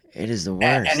work. It is the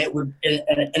worst. And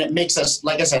it makes us,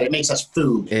 like I said, it makes us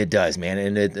food. It does, man.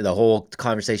 And the whole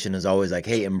conversation is always like,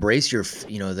 hey, embrace your,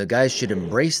 the guys should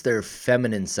embrace their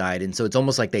feminine side. And so it's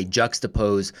almost like they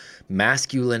juxtapose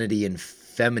masculinity and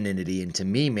femininity. And to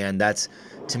me, man, that's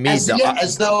dude,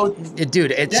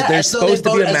 there's supposed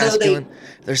to be a masculine.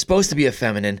 There's supposed to be a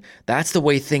feminine. That's the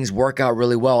way things work out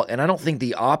really well. And I don't think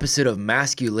the opposite of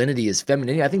masculinity is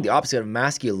femininity. I think the opposite of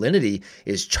masculinity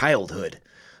is childhood.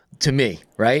 To me,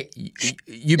 right?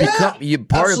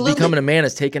 Part of becoming a man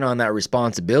is taking on that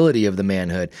responsibility of the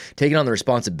manhood, taking on the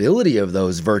responsibility of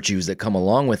those virtues that come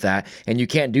along with that. And you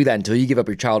can't do that until you give up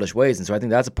your childish ways. And so I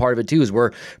think that's a part of it too, is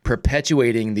we're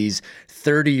perpetuating these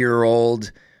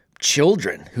 30-year-old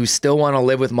children who still want to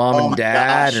live with mom and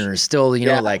dad and are still,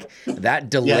 like that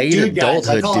delayed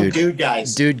adulthood, dude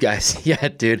guys. Yeah,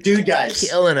 dude. Dude guys.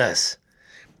 Killing us.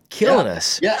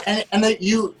 Yeah. And that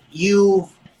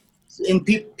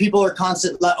people are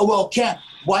constantly like, oh, well,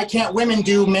 why can't women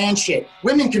do man shit?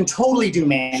 Women can totally do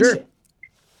man shit.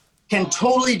 Can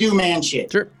totally do man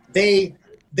shit. Sure. They've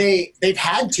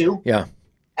had to. Yeah.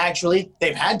 Actually,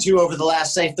 they've had to over the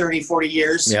last, say, 30, 40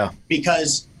 years. Yeah.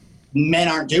 Because men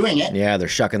aren't doing it. Yeah, they're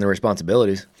shucking their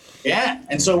responsibilities. Yeah.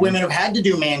 And so women have had to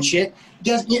do man shit.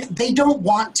 They don't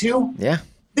want to. Yeah.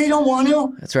 They don't want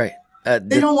to. That's right.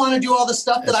 They don't want to do all the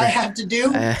stuff that I have to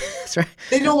do. That's right.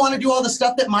 They don't want to do all the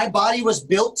stuff that my body was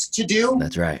built to do.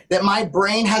 That's right. That my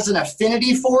brain has an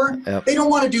affinity for. Yep. They don't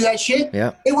want to do that shit.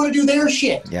 Yep. They want to do their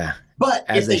shit. Yeah. But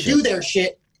if they do their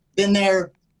shit, then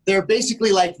they're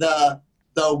basically like the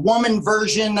woman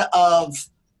version of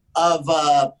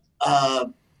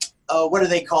what do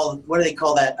they call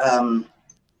that?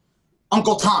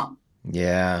 Uncle Tom.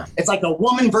 Yeah. It's like a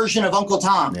woman version of Uncle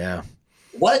Tom. Yeah.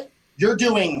 What? You're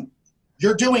doing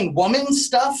woman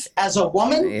stuff as a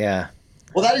woman? Yeah.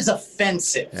 Well, that is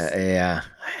offensive. Yeah.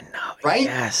 I know. Right?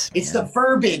 Yes. It's the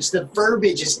verbiage. The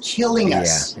verbiage is killing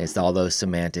us. Yeah. It's all those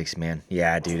semantics, man.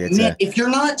 Yeah, dude. If you're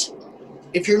not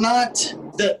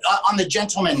on the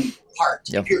gentleman part,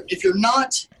 yep. if you're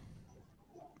not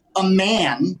a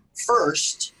man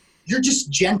first, you're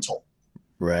just gentle.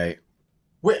 Right.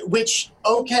 Which,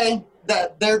 okay,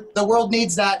 that the world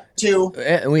needs that too.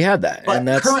 And we have that. But and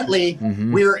that's, currently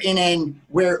we're in an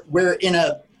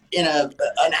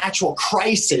actual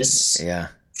crisis. Yeah.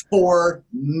 For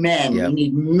men. Yep. We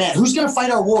need men. Who's going to fight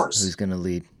our wars? Who's going to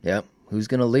lead? Yep. Who's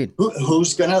going to lead?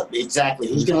 Who's going to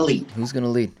lead? Who's going to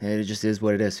lead? It just is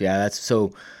what it is. Yeah, that's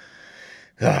so.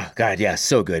 Oh, God, yeah,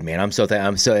 so good, man.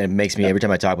 It makes me, every time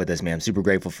I talk about this, man, I'm super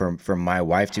grateful for my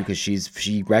wife too, because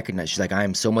she recognized, she's like, I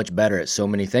am so much better at so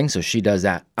many things, so she does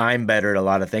that. I'm better at a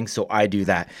lot of things, so I do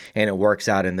that, and it works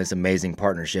out in this amazing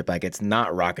partnership. Like, it's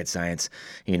not rocket science,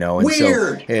 and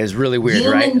weird. So it's really weird,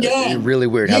 Yin right? and yang. It's really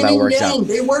weird how that works out.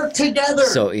 They work together.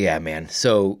 So yeah, man.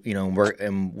 So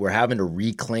we're having to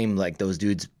reclaim, like, those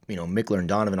dudes. Mickler and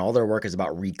Donovan, all their work is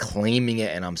about reclaiming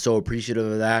it, and I'm so appreciative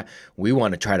of that. We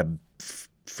want to try to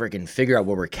freaking figure out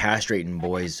where we're castrating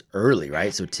boys early,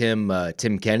 right? So Tim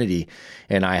Kennedy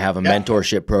and I have a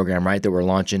mentorship program, right, that we're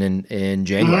launching in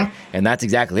January, and that's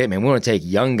exactly it, man. We want to take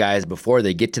young guys before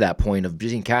they get to that point of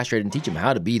being castrated and teach them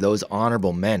how to be those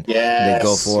honorable men that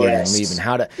go forward and leave, and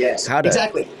how to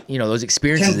exactly those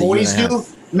experiences. Can boys do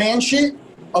man shit?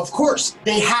 Of course,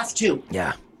 they have to.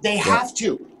 Yeah, they have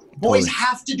to. Boys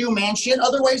have to do man shit,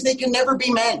 otherwise they can never be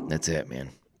men. That's it, man.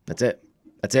 That's it.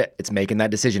 It's making that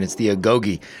decision. It's the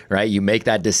agoge, right? You make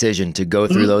that decision to go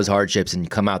through those hardships and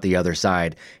come out the other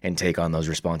side and take on those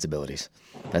responsibilities.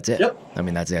 That's it. Yep. I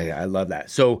mean, that's it. I love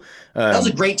that. So that was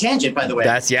a great tangent, by the way.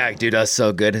 Dude, that's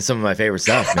so good. It's some of my favorite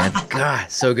stuff, man. God,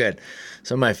 so good.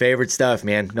 Some of my favorite stuff,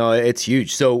 man. No, it's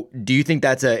huge. So do you think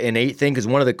that's an innate thing? Because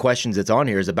one of the questions that's on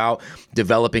here is about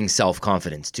developing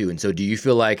self-confidence too. And so do you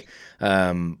feel like,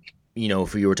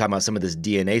 if you were talking about some of this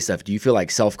DNA stuff, do you feel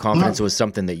like self-confidence was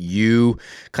something that you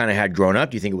kind of had grown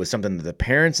up? Do you think it was something that the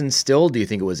parents instilled? Do you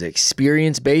think it was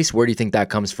experience-based? Where do you think that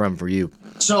comes from for you?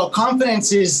 So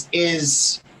confidence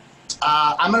is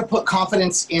I'm going to put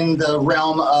confidence in the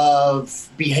realm of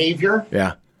behavior.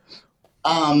 Yeah.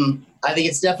 I think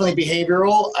it's definitely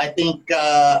behavioral. I think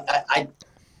I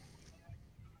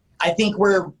think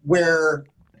we're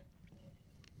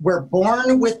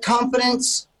born with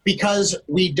confidence because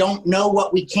we don't know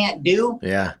what we can't do.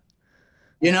 Yeah.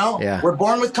 Yeah. We're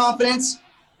born with confidence,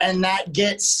 and that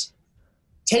gets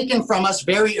taken from us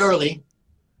very early.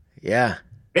 Yeah.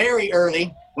 Very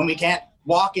early, when we can't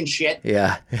walk and shit.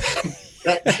 Yeah.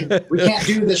 We can't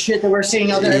do the shit that we're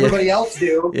seeing everybody else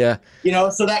do. Yeah.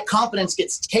 So that confidence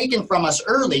gets taken from us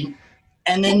early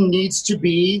and then needs to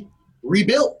be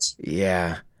rebuilt.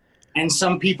 Yeah. And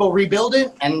some people rebuild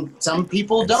it and some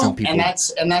people don't. And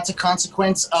that's a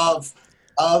consequence of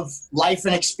life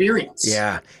and experience.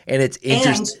 Yeah. And it's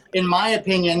interesting. And in my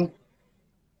opinion,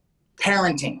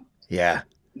 parenting. Yeah.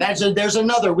 There's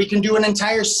another. We can do an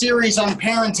entire series on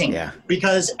parenting. Yeah.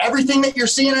 Because everything that you're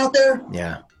seeing out there,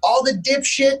 yeah, all the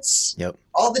dipshits,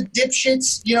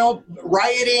 you know,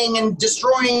 rioting and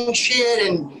destroying shit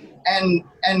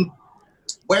and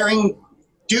wearing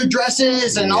dude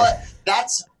dresses and all that,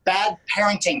 that's bad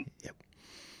parenting. Yep.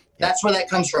 That's where that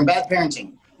comes from, bad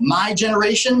parenting. My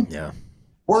generation,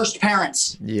 worst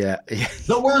parents. Yeah.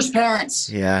 The worst parents.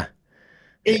 Yeah.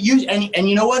 And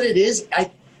you know what it is?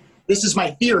 This is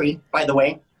my theory, by the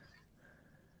way.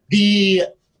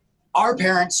 Our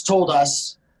parents told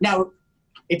us. Now,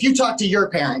 if you talk to your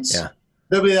parents,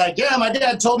 they'll be like, "Yeah, my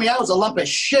dad told me I was a lump of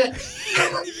shit,"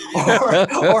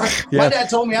 or "My dad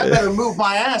told me I better move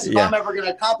my ass if I'm ever going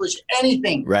to accomplish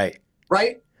anything." Right.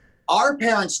 Right. Our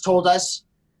parents told us,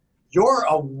 "You're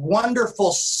a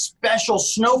wonderful, special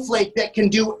snowflake that can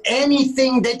do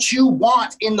anything that you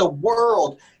want in the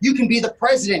world. You can be the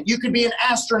president. You can be an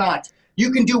astronaut.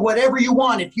 You can do whatever you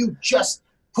want if you just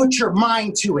put your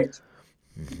mind to it."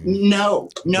 No,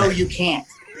 you can't.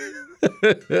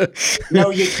 No,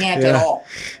 you can't at all.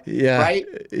 Yeah. Right.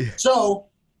 So,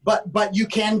 but you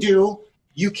can do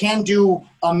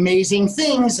amazing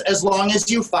things as long as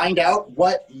you find out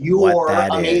what your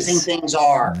amazing things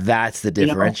are. That's the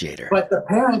differentiator. You know? But the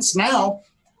parents now,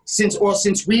 since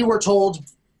we were told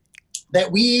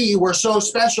that we were so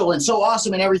special and so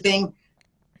awesome and everything,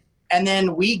 and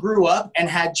then we grew up and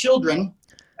had children,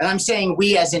 and I'm saying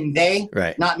we as in they,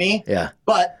 not me. Yeah.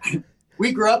 But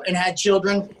we grew up and had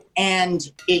children, and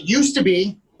it used to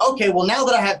be, okay, well, now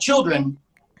that I have children,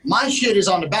 my shit is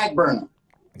on the back burner.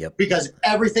 Yep. Because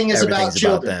everything is about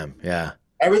children. Them. Yeah.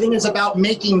 Everything is about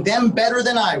making them better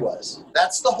than I was.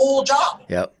 That's the whole job.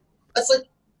 Yep.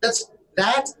 That's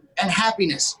that and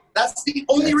happiness. That's the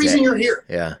only reason you're here.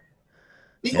 Yeah.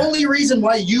 The only reason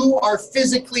why you are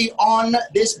physically on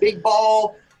this big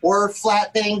ball or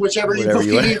flat thing, whatever you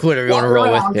want to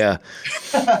roll with. Yeah.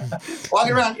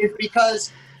 Walking around is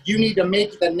because you need to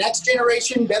make the next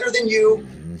generation better than you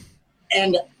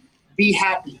and be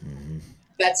happy.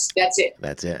 That's it.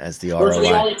 That's it. That's the ROI. Those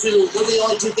are the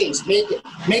only two things. Make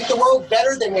the world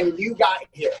better than when you got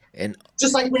here. And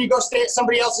just like when you go stay at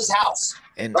somebody else's house,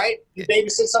 right? You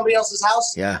babysit somebody else's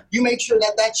house. Yeah. You make sure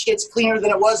that shit's cleaner than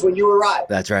it was when you arrived.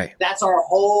 That's right. That's our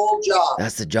whole job.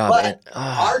 That's the job. But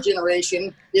our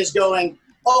generation is going,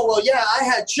 oh, well, yeah, I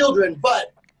had children,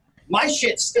 but my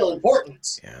shit's still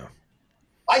important. Yeah.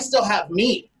 I still have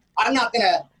me. I'm not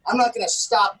gonna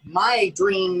stop my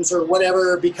dreams or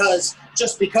whatever because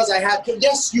I had kids.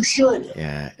 Yes, you should.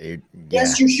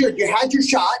 Yes, you should. You had your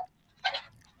shot.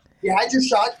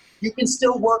 You can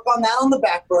still work on that on the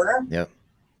back burner. Yep.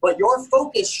 But your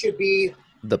focus should be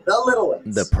the little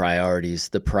ones. The priorities.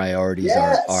 The priorities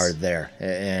are there.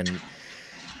 And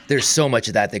there's so much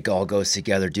of that all goes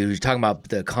together, dude. You're talking about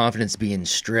the confidence being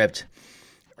stripped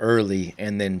early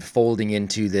and then folding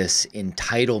into this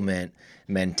entitlement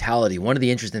mentality. One of the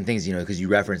interesting things, because you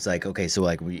referenced okay, so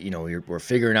we're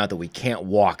figuring out that we can't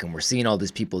walk and we're seeing all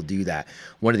these people do that.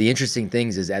 One of the interesting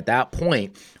things is at that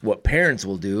point, what parents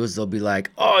will do is they'll be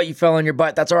like, oh, you fell on your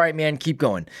butt. That's all right, man. Keep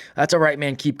going. That's all right,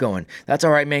 man. Keep going. That's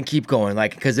all right, man. Keep going.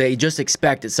 Because they just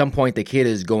expect at some point the kid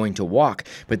is going to walk.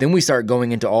 But then we start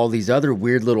going into all these other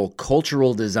weird little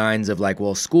cultural designs of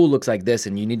well, school looks like this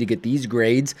and you need to get these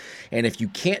grades. And if you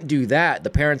can't do that, the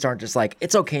parents aren't just like,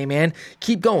 it's okay, man.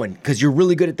 Keep going because you're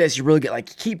really good at this. You're really good.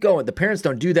 Keep going. The parents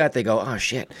don't do that. They go, oh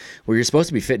shit, well, you're supposed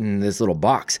to be fitting in this little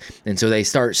box. And so they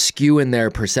start skewing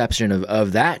their perception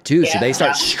of that too. So they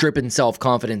start stripping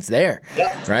self-confidence there,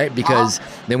 right? Because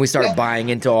then we start buying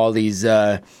into all these,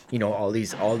 all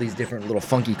these different little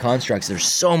funky constructs. There's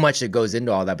so much that goes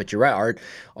into all that, but you're right.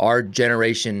 Our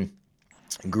generation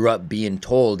grew up being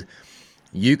told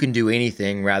you can do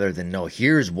anything rather than no,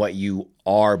 here's what you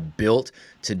are built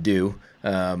to do.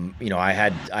 I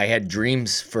had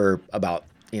dreams for about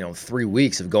 3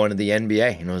 weeks of going to the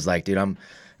NBA, and it was like, dude, I'm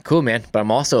cool, man, but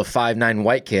I'm also a 5'9"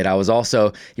 white kid. I was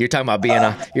also you're talking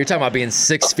about being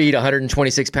 6 feet,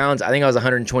 126 pounds. I think I was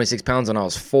 126 pounds when I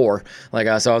was 4.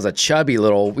 So I was a chubby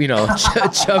little,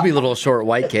 chubby little short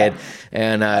white kid,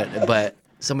 and but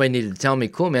somebody needed to tell me,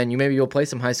 cool, man, you'll play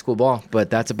some high school ball,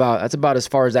 but that's about as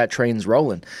far as that train's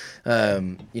rolling.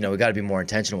 We got to be more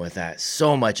intentional with that.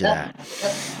 So much of that.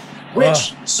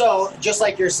 So just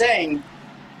like you're saying,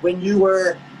 when you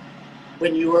were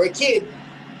a kid,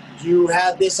 you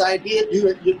had this idea.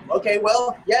 Okay,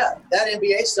 well, yeah, that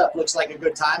NBA stuff looks like a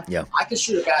good time. Yeah, I can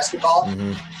shoot a basketball.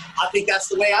 Mm-hmm. I think that's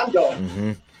the way I'm going.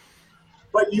 Mm-hmm.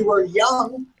 But you were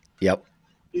young. Yep.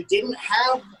 You didn't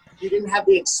have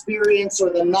the experience or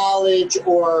the knowledge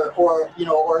or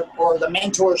the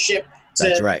mentorship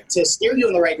to steer you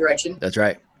in the right direction. That's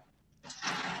right.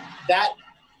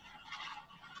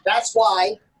 that's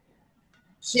why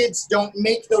kids don't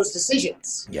make those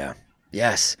decisions. Yeah.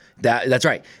 Yes, that's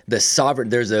right. The sovereign.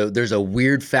 There's a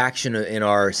weird faction in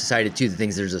our society too that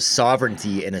thinks there's a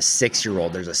sovereignty in a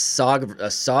 6-year-old. There's a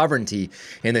sovereignty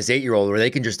in this 8-year-old where they're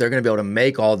going to be able to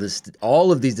make all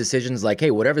of these decisions. Like,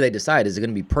 hey, whatever they decide is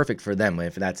going to be perfect for them.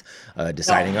 If that's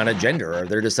deciding on a gender or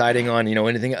they're deciding on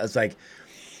anything else. Like,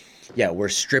 yeah, we're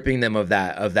stripping them of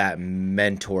that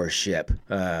mentorship.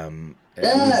 The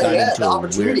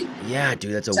opportunity.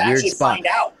 Dude, that's a weird spot. Find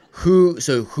out. Who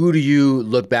do you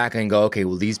look back and go, okay,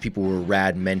 well, these people were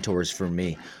rad mentors for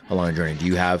me along the journey? Do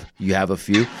you have a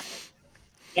few?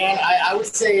 And I would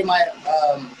say my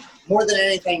more than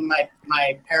anything,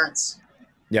 my parents.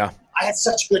 Yeah. I had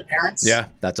such good parents. Yeah,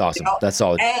 that's awesome. That's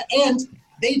solid. And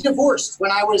they divorced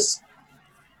when I was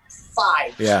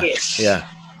 5-ish. Yeah.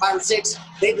 5 or 6.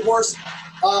 They divorced,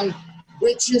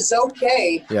 which is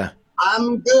okay. Yeah.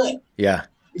 I'm good. Yeah.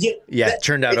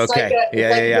 Turned out okay.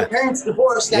 Your parents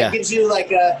divorced. That gives you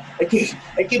like a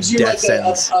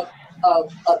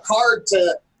card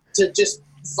to just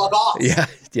fuck off.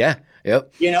 Yeah.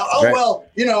 Yep.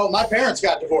 My parents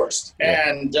got divorced,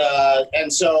 and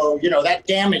so that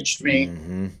damaged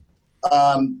me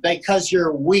because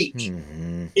you're weak.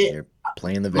 Mm-hmm. You're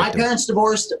playing the victim. My parents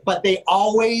divorced, but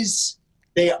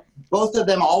both of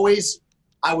them always.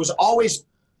 I was always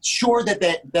sure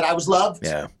that I was loved.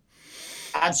 Yeah.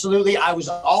 Absolutely. I was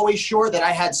always sure that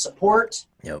I had support.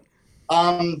 Yep.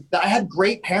 That I had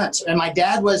great parents. And my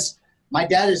dad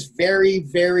is very,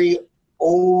 very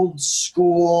old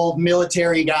school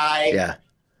military guy. Yeah.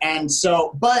 And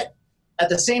so, but at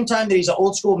the same time that he's an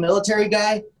old school military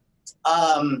guy,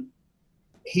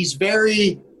 he's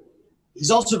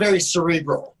also very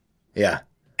cerebral. Yeah.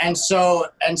 And so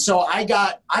I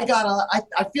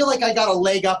feel like I got a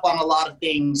leg up on a lot of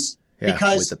things. Yeah,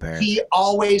 because he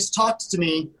always talked to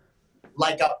me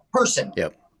like a person.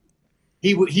 Yep.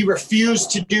 He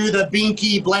refused to do the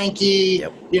binky blanky,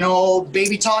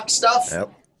 baby talk stuff.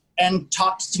 Yep. And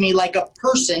talked to me like a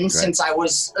person since I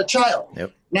was a child.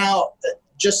 Yep. Now,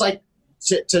 just like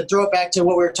to throw it back to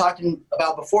what we were talking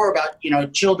about before about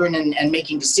children and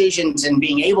making decisions and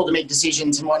being able to make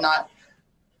decisions and whatnot.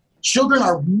 Children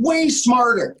are way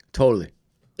smarter. Totally.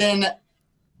 Than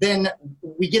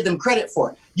we give them credit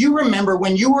for. You remember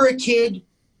when you were a kid,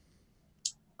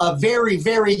 a very,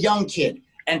 very young kid,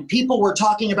 and people were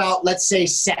talking about, let's say,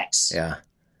 sex. Yeah.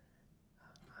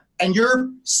 And you're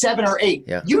 7 or 8.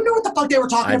 Yeah. You knew what the fuck they were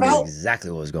talking about. I knew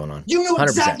exactly what was going on. You knew 100%.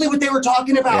 Exactly what they were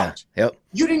talking about. Yeah. Yep.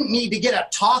 You didn't need to get a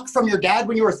talk from your dad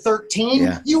when you were 13.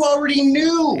 Yeah. You already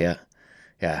knew. Yeah.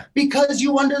 Yeah. Because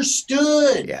you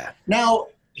understood. Yeah. Now,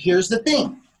 here's the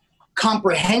thing.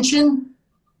 Comprehension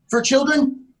for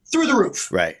children, through the roof.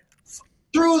 Right.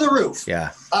 Through the roof.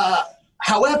 Yeah.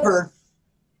 However,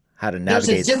 how to navigate.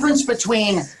 There's a difference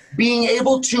between being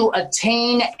able to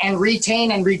attain and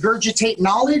retain and regurgitate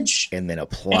knowledge and then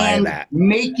apply that.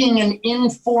 Making an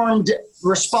informed,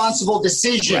 responsible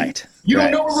decision. Right. You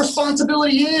don't know what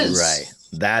responsibility is. Right.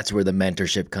 That's where the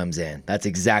mentorship comes in. That's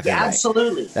exactly right.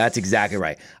 Absolutely. That's exactly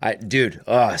right.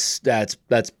 That's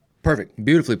perfect.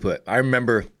 Beautifully put. I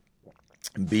remember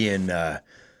being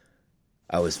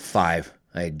I was 5.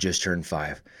 I had just turned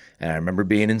 5. And I remember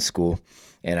being in school.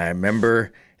 And I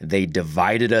remember they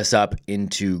divided us up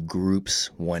into groups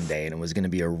one day. And it was going to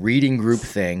be a reading group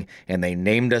thing. And they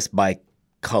named us by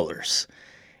colors.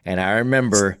 And I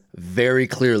remember very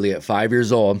clearly at 5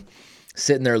 years old,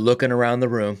 sitting there looking around the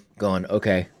room going,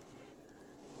 okay,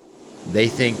 they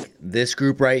think this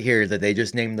group right here that they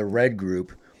just named the red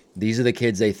group, these are the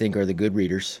kids they think are the good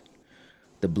readers.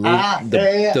 The blue,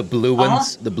 the blue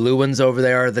ones, the blue ones over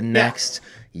there are the next.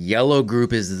 Yellow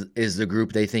group is the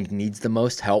group they think needs the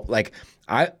most help. Like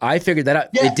I figured that out.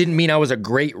 It didn't mean I was a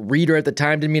great reader at the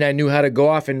time. Didn't mean I knew how to go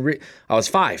off and read. I was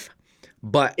 5,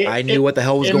 but I knew what the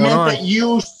hell was going on. That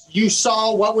you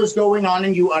saw what was going on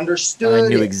and you understood. I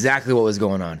knew exactly what was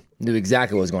going on. And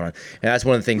that's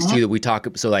one of the things too that we talk.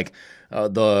 So like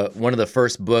one of the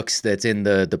first books that's in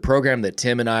the program that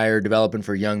Tim and I are developing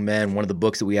for young men. One of the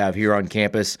books that we have here on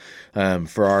campus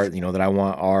for our that I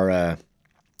want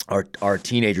our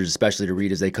teenagers especially to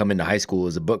read as they come into high school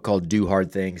is a book called Do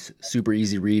Hard Things. Super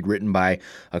easy read, written by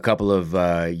a couple of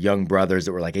young brothers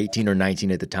that were like 18 or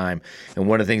 19 at the time. And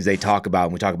one of the things they talk about,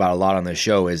 and we talk about a lot on the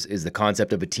show, is the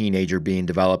concept of a teenager being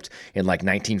developed in like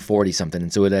 1940 something.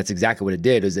 And so that's exactly what it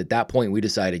did. Is at that point we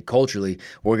decided culturally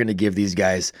we're going to give these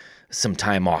guys some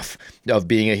time off of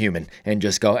being a human and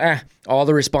just go, all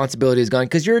the responsibility is gone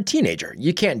because you're a teenager.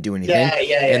 You can't do anything.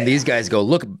 And these guys go,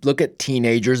 look at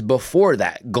teenagers before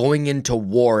that, going into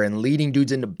war and leading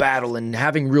dudes into battle and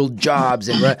having real jobs.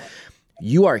 And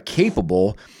you are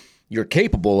capable. You're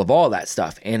capable of all that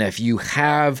stuff. And if you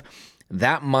have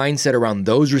that mindset around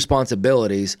those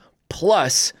responsibilities,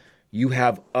 plus you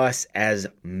have us as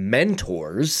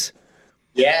mentors,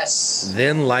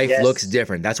 then life looks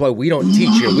different. That's why we don't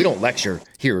teach here. We don't lecture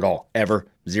here at all, ever,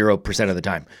 0% of the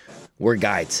time. We're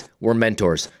guides. We're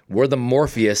mentors. We're the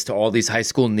Morpheus to all these high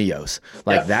school Neos.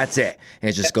 That's it. And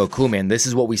it's just go, cool, man, this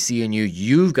is what we see in you.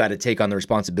 You've got to take on the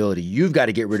responsibility. You've got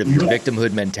to get rid of your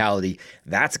victimhood mentality.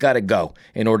 That's got to go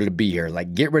in order to be here.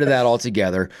 Get rid of that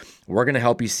altogether. We're going to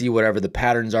help you see whatever the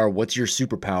patterns are. What's your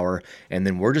superpower? And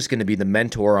then we're just going to be the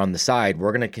mentor on the side.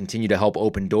 We're going to continue to help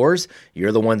open doors.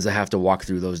 You're the ones that have to walk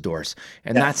through those doors.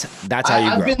 And that's how you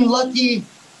grow.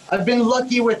 I've been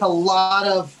lucky with a lot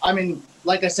of,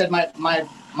 like I said, my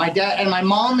dad and my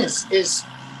mom is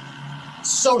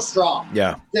so strong.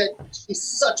 Yeah. That she's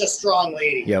such a strong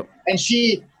lady. Yep. And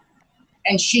she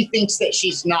thinks that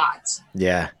she's not.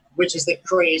 Yeah. Which is the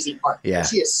crazy part. Yeah.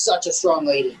 She is such a strong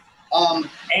lady.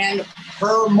 And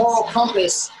her moral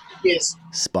compass is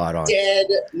spot on. Dead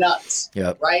nuts.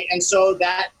 Yep. Right. And so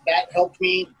that helped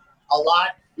me a lot,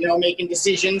 making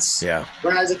decisions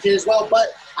when I was a kid as well.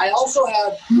 But I also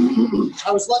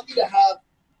I was lucky to have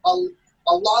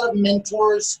a lot of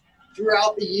mentors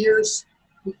throughout the years,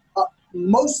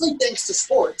 mostly thanks to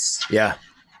sports. Yeah.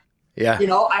 Yeah.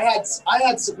 I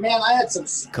had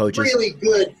some coaches, really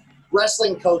good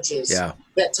wrestling coaches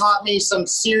that taught me some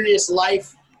serious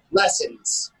life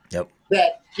lessons. Yep.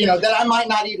 That I might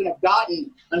not even have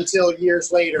gotten until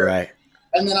years later. Right.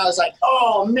 And then I was like,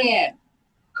 oh man,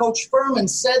 Coach Furman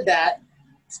said that.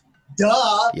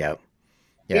 Duh. Yep.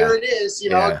 Yeah. Here it is,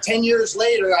 10 years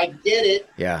later, I get it,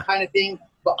 kind of thing.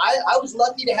 But I was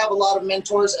lucky to have a lot of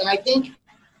mentors. And I think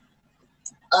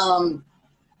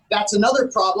that's another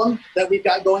problem that we've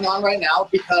got going on right now,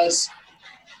 because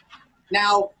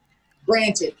now,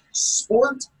 granted,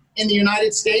 sport in the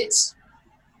United States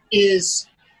is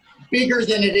bigger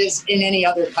than it is in any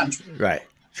other country. Right.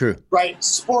 True. Right.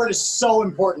 Sport is so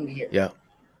important here. Yeah.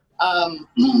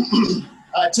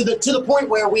 To the point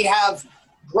where we have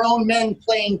grown men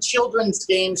playing children's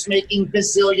games making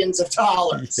bazillions of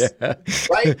dollars. Yeah.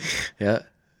 Right? Yeah.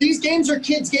 These games are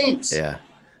kids' games. Yeah.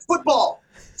 Football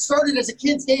started as a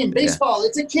kid's game. Baseball,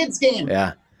 it's a kid's game.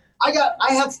 Yeah. I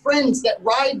have friends that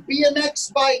ride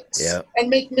BMX bikes and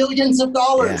make millions of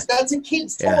dollars. Yeah. That's a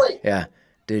kid's toy. Yeah.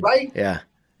 Dude. Right? Yeah.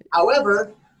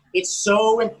 However,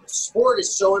 sport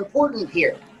is so important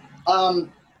here.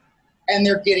 And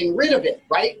they're getting rid of it,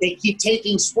 right? They keep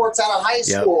taking sports out of high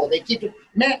school. They keep it.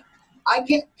 Man,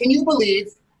 can you believe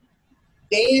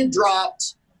they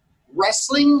dropped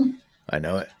wrestling? I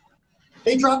know it.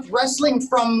 They dropped wrestling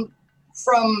from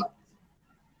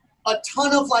a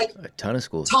ton of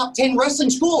schools. Top 10 wrestling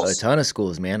schools. A ton of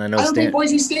schools, man. I know. I don't think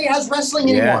Boise State has wrestling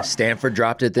anymore. Yeah, Stanford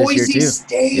dropped it this year too. Boise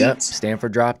State. Yep,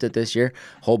 Stanford dropped it this year.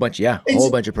 Whole bunch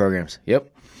of programs. Yep.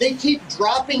 They keep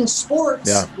dropping sports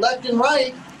left and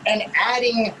right and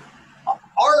adding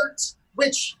art,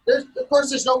 which of course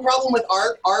there's no problem with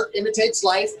art. Art imitates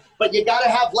life, but you got to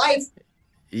have life.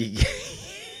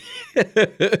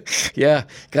 Yeah,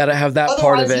 got to have that Otherwise,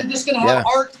 part of it. You're just going to have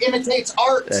art imitates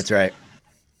art. That's right.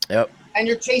 Yep. And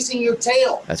you're chasing your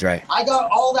tail. That's right. I got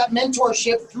all that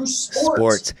mentorship through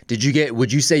sports.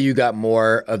 Would you say you got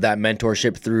more of that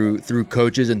mentorship through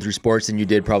coaches and through sports than you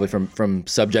did probably from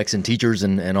subjects and teachers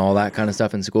and all that kind of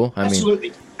stuff in school?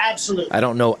 Absolutely. I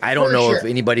don't know of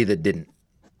anybody that didn't.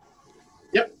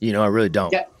 Yep. I really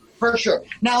don't. Yeah, for sure.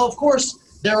 Now, of course,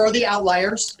 there are the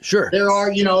outliers. Sure. There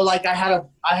are, like I had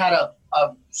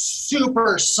a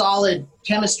super solid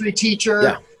chemistry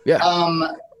teacher. Yeah.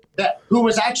 Who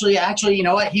was actually, you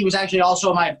know what? He was actually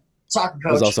also my soccer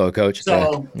coach. Was also a coach.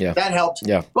 So that helped.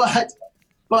 Yeah.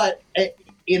 But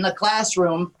in the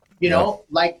classroom,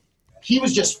 like he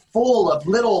was just full of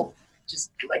little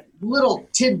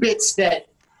tidbits that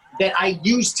I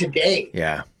use today.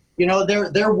 Yeah.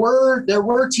 There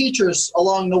were teachers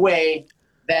along the way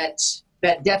that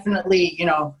definitely,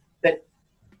 that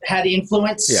had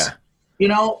influence. Yeah.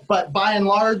 But by and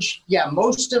large,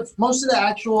 most of the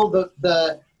actual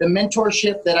the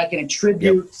mentorship that I can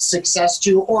attribute success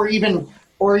to, or even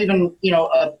a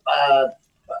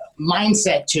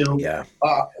mindset to,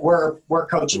 were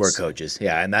coaches. We're coaches,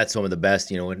 and that's some of the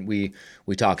best. When we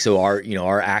talk, so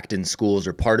our Acton schools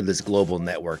are part of this global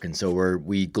network, and so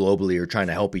we globally are trying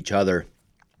to help each other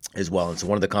as well. And so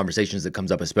one of the conversations that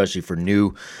comes up, especially for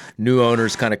new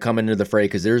owners kind of coming into the fray,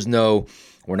 because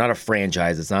we're not a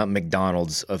franchise. It's not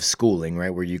McDonald's of schooling, right?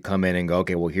 Where you come in and go,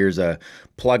 okay, well, here's a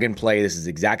plug and play. This is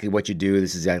exactly what you do.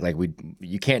 This is like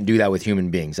you can't do that with human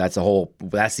beings. That's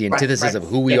the antithesis of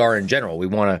who we are in general. We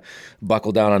want to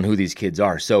buckle down on who these kids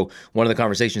are. So one of the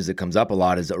conversations that comes up a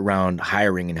lot is around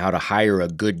hiring and how to hire a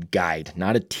good guide,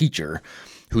 not a teacher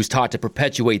who's taught to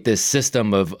perpetuate this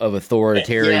system of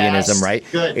authoritarianism, right?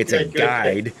 It's a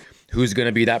guide who's going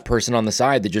to be that person on the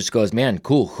side that just goes, man,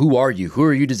 cool, who are you? Who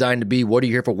are you designed to be? What are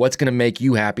you here for? What's going to make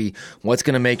you happy? What's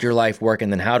going to make your life work?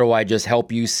 And then how do I just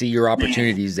help you see your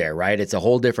opportunities there, right? It's a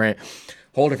whole different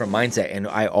mindset. And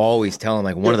I always tell them,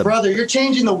 like, brother, you're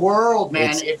changing the world,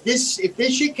 man. If this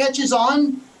shit catches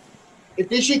on,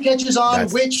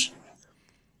 which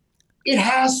it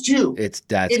has to. It's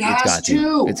got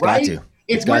to.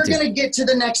 If we're going to get to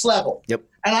the next level. Yep.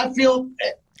 And I feel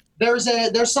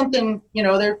there's something,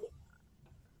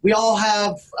 we all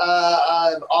have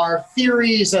our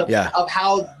theories of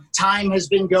how time has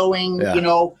been going,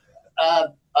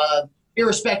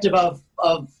 irrespective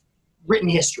of written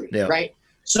history, right?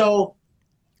 So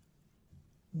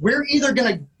we're either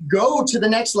going to go to the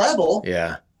next level,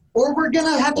 or we're going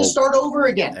to have to start over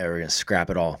again. We're going to scrap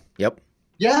it all. Yep.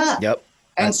 Yeah. Yep.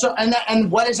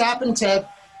 And what has happened to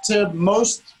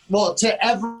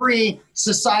every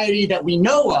society that we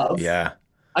know of. Yeah.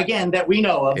 Again, that we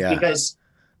know of, because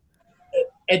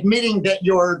admitting that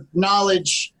your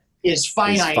knowledge is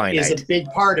finite is a big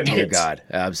part of it. Dear God,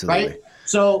 absolutely. Right?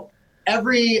 So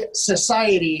every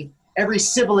society, every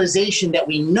civilization that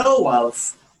we know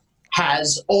of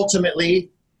has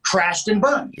ultimately crashed and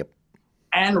burned. Yep.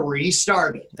 And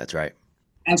restarted. That's right.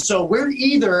 And so we're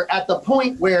either at the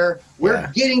point where we're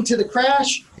getting to the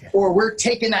crash, or we're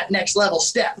taking that next level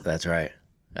step. That's right.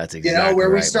 That's exactly where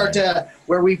right, we start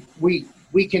where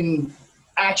we can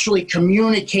actually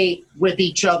communicate with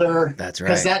each other. That's right.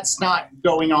 Because that's not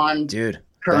going on, dude.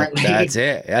 Currently. That's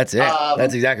it. That's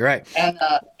exactly right.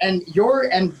 And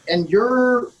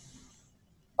your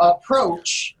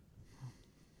approach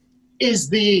is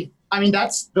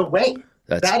that's the way.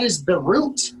 That is the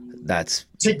route. That's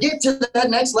to get to that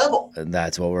next level.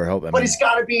 That's what we're hoping. But it's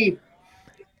got to be.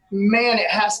 Man, it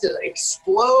has to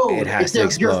explode. It has to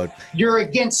explode. You're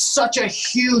against such a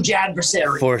huge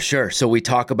adversary. For sure. So we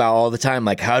talk about all the time,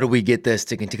 like, how do we get this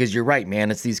to continue? Because you're right,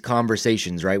 man. It's these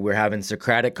conversations, right? We're having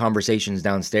Socratic conversations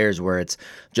downstairs where it's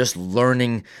just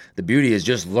learning. The beauty is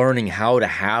just learning how to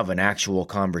have an actual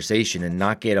conversation and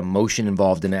not get emotion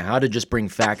involved in it, how to just bring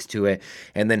facts to it,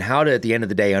 and then how to, at the end of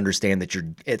the day, understand that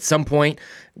at some point,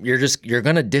 you're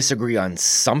going to disagree on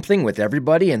something with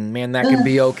everybody, and man, that can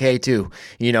be okay too,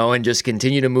 and just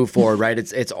continue to move forward, right?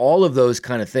 It's all of those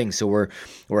kind of things. So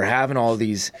we're having all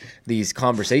these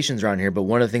conversations around here, but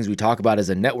one of the things we talk about as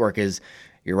a network is,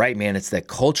 you're right, man, it's that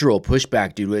cultural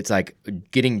pushback, dude. It's like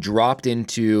getting dropped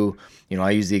into,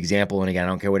 I use the example, and again, I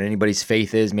don't care what anybody's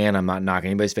faith is, man, I'm not knocking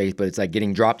anybody's faith, but it's like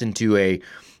getting dropped into a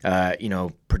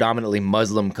predominantly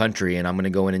Muslim country, and I'm going to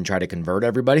go in and try to convert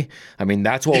everybody. I mean,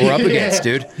 that's what we're up against,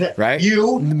 dude. Right?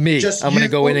 Me. I'm going to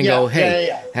go in and go,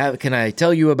 hey, can I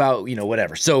tell you about,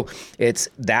 whatever. So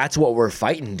that's what we're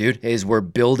fighting, dude, is we're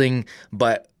building,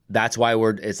 but that's why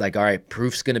it's like, all right,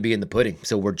 proof's going to be in the pudding.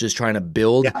 So we're just trying to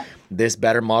build this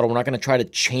better model. We're not going to try to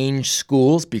change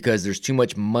schools because there's too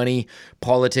much money,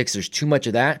 politics, there's too much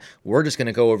of that. We're just going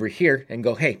to go over here and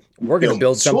go, hey, we're going to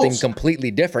build something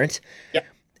completely different. Yeah.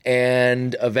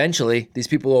 And eventually these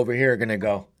people over here are going to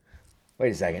go,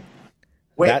 wait a second.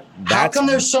 How come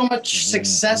there's so much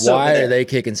success over there? Why are they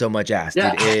kicking so much ass?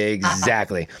 Yeah. Dude?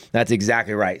 Exactly. That's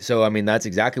exactly right. So, I mean, that's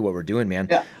exactly what we're doing, man.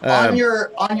 Yeah.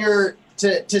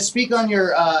 To speak on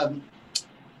your,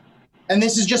 and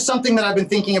this is just something that I've been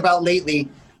thinking about lately.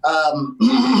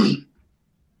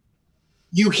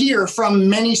 You hear from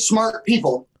many smart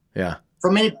people. Yeah.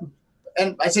 From many,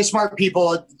 and I say smart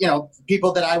people,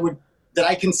 people that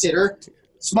I consider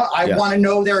smart. I want to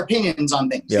know their opinions on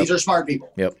things. These are smart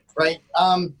people. Yep. Right.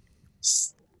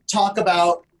 Talk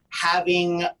about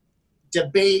having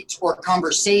debate or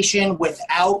conversation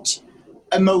without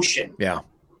emotion. Yeah.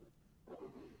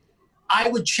 I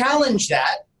would challenge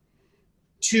that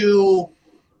to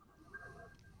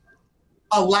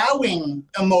allowing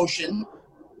emotion,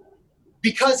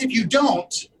 because if you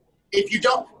don't,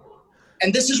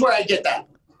 and this is where I get that.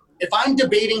 If I'm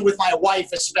debating with my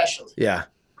wife, especially. Yeah.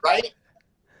 Right?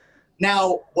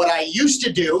 Now, what I used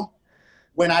to do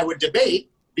when I would debate,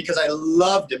 because I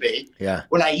love debate. Yeah.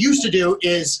 What I used to do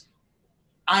is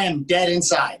I am dead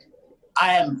inside.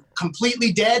 I am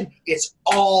completely dead. It's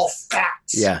all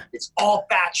facts. Yeah. It's all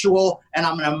factual, and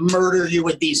I'm going to murder you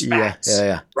with these facts.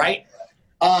 Yeah. Right?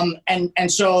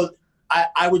 And so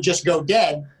I would just go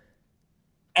dead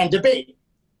and debate.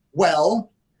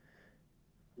 Well,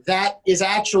 that is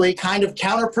actually kind of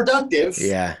counterproductive.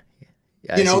 Yeah.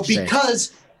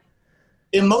 Because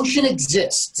emotion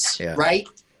exists, right?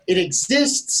 It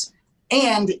exists,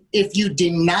 and if you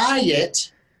deny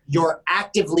it, you're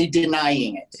actively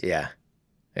denying it. Yeah.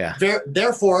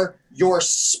 Therefore, you're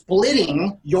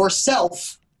splitting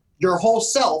yourself, your whole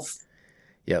self.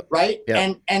 Yep. Right.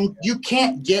 Yep. And you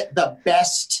can't get the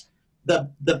best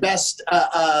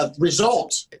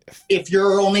result if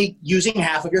you're only using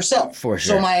half of yourself. For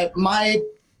sure. So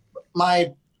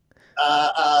my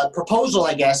proposal,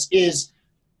 I guess, is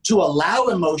to allow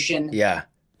emotion. Yeah.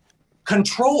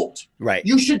 Controlled. Right.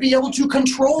 You should be able to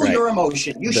control your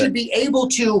emotion. You should be able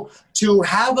to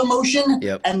have emotion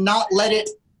and not let it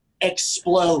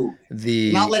explode.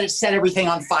 Not let it set everything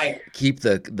on fire. Keep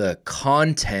the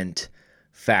content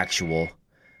factual,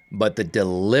 but the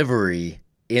delivery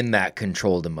in that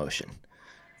controlled emotion.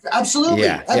 Absolutely.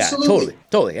 Yeah,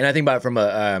 totally. And I think about it from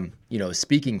a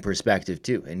speaking perspective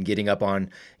too, and getting up on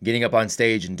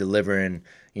stage and delivering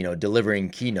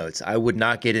keynotes. I would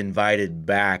not get invited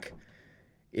back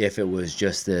if it was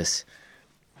just this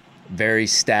very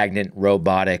stagnant,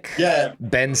 robotic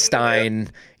Ben Stein,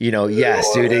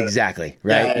 yes, dude, exactly.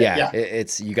 Right. Yeah.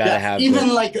 It's, you gotta have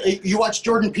even like you watch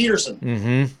Jordan Peterson.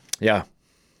 Mm-hmm. Yeah.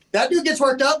 That dude gets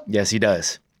worked up. Yes, he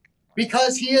does.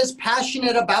 Because he is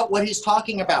passionate about what he's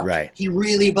talking about. Right. He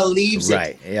really believes it.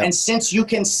 Right. Yep. And since you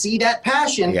can see that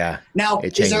passion, now,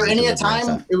 is there any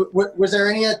time, was there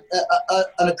any an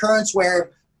occurrence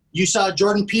where you saw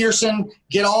Jordan Peterson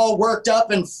get all worked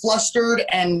up and flustered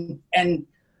and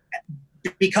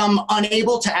become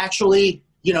unable to actually,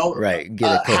 get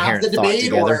a have the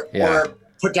debate or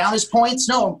put down his points?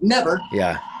 No, never.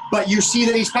 Yeah. But you see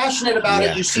that he's passionate about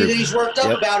it. You see that he's worked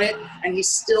up about it, and he's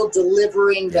still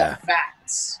delivering the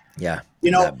facts. Yeah.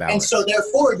 And so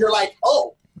therefore you're like,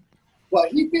 oh, well,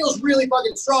 he feels really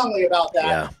fucking strongly about that.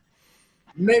 Yeah.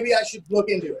 Maybe I should look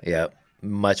into it. Yeah.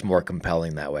 Much more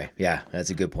compelling that way. Yeah. That's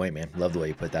a good point, man. Love the way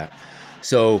you put that.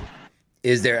 So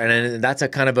is there, and that's a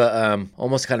kind of a,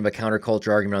 almost kind of a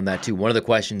counterculture argument on that too. One of the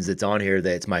questions that's on here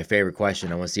that's my favorite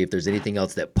question. I want to see if there's anything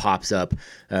else that pops up,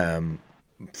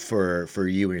 for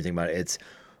you when you're thinking about it. It's,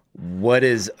 what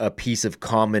is a piece of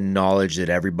common knowledge that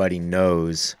everybody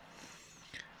knows,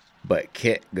 but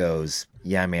Kit goes,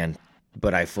 yeah, man,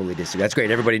 but I fully disagree. That's great.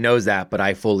 Everybody knows that, but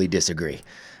I fully disagree.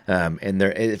 And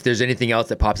if there's anything else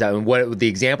that pops out, and what the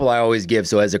example I always give,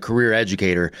 so as a career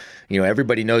educator,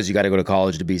 everybody knows you got to go to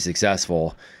college to be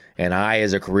successful. And I,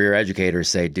 as a career educator,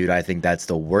 say, dude, I think that's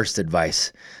the worst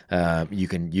advice you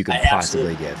can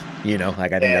possibly give. I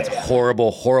think that's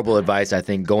horrible advice. I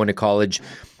think going to college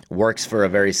works for a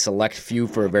very select few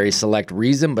for a very select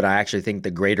reason, but I actually think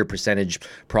the greater percentage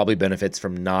probably benefits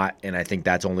from not, and I think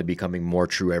that's only becoming more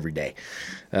true every day.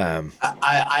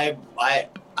 I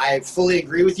fully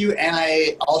agree with you, and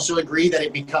I also agree that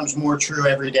it becomes more true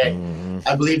every day. Mm-hmm.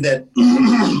 I believe that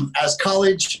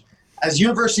as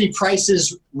university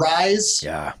prices rise,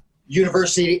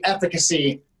 university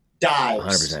efficacy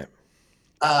dies.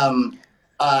 100%.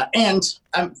 And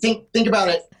think about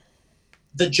it.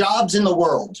 The jobs in the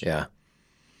world. Yeah.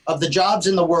 Of the jobs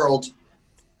in the world,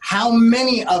 how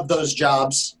many of those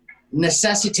jobs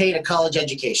necessitate a college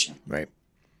education? Right.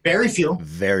 Very few.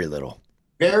 Very little.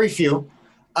 Very few.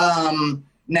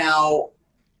 Now,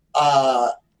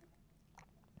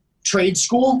 trade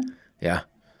school. Yeah.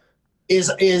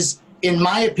 Is in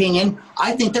my opinion,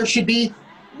 I think there should be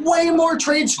way more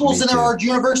trade schools than there are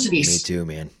universities. Me too,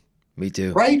 man. Me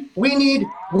too. Right? We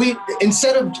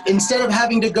instead of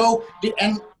having to go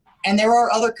and there are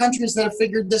other countries that have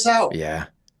figured this out. Yeah.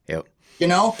 Yep.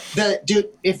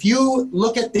 If you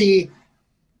look at in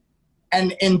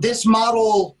this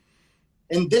model,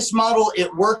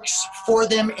 it works for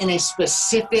them in a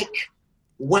specific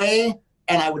way,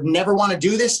 and I would never want to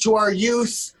do this to our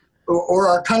youth or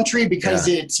our country because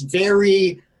it's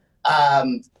very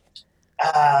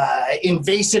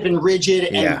invasive and rigid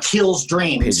and kills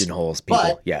dreams. Pigeonholes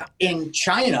people. But in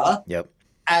China,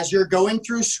 as you're going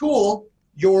through school,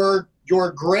 your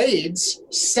grades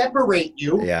separate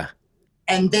you. Yeah.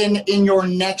 And then in your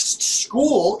next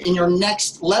school, in your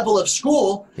next level of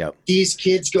school, these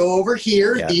kids go over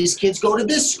here. These kids go to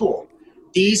this school.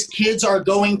 These kids are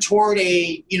going toward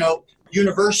a,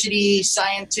 university,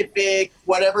 scientific,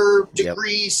 whatever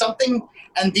degree, something.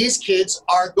 And these kids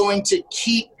are going to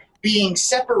keep being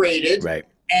separated. Right.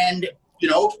 And,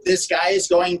 this guy is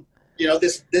going,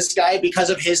 this guy, because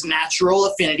of his natural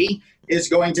affinity, is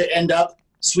going to end up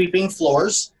sweeping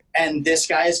floors, and this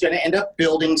guy is going to end up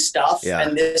building stuff,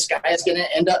 and this guy is going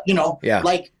to end up,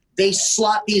 like they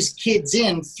slot these kids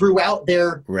in throughout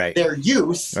their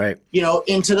youth,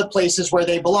 into the places where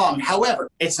they belong. However,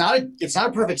 it's not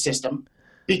a perfect system,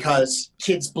 because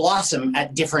kids blossom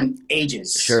at different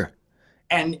ages. Sure.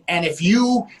 And if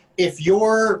your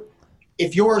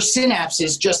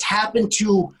synapses just happen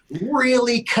to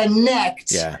really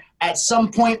connect at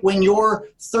some point when you're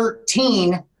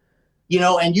 13,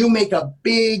 and you make a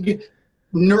big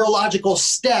neurological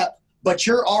step, but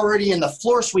you're already in the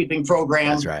floor sweeping program,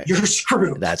 that's right, you're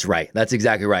screwed. That's right. That's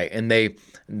exactly right. And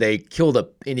they kill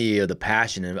any of the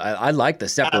passion. And I like the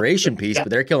separation piece, but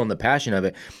they're killing the passion of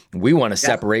it. We want to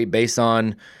separate based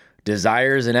on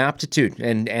desires and aptitude,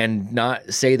 and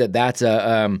not say that that's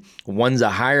one's a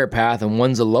higher path and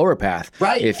one's a lower path.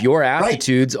 Right. If your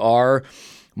aptitudes are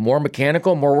more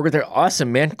mechanical, more work, they're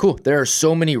awesome, man. Cool. There are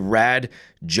so many rad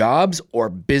jobs or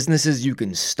businesses you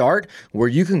can start where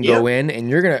you can go in and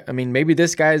you're going to, maybe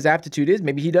this guy's aptitude is,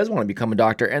 maybe he does want to become a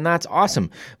doctor, and that's awesome.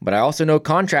 But I also know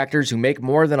contractors who make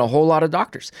more than a whole lot of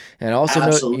doctors. And I also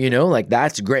know, like,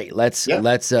 that's great. Let's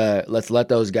let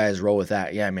those guys roll with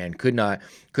that. Yeah, man. Could not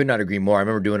agree more. I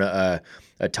remember doing a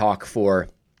talk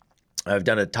I've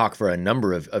done a talk for a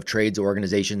number of trades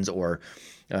organizations, or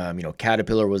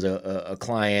Caterpillar was a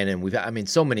client, and we've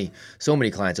so many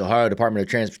clients. Ohio Department of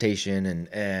Transportation,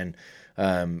 and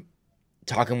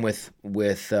talking with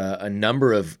a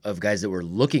number of guys that were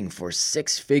looking for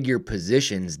 6-figure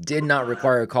positions, did not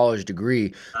require a college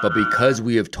degree, but because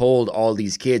we have told all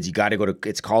these kids, you got to go to,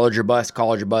 it's college or bust,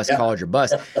 college or bust, college or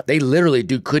bust. They literally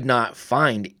could not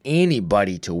find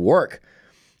anybody to work.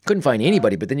 Couldn't find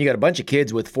anybody. But then you got a bunch of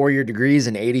kids with 4-year degrees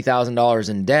and $80,000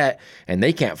 in debt, and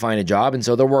they can't find a job, and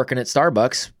so they're working at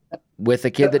Starbucks with a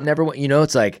kid that never went.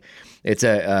 It's like it's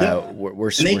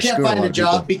we're they can't find a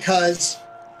job people. Because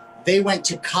they went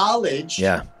to college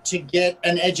to get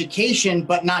an education,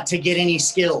 but not to get any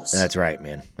skills. That's right,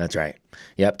 man. That's right.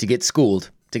 Yep. To get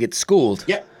schooled.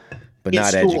 Yep. But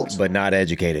not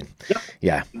educated. Yep.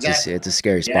 Yeah, exactly. It's a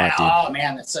scary spot, dude. Oh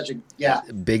man, that's such a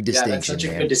big distinction. That's such a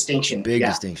good distinction. Big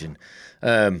distinction.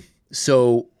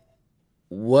 So,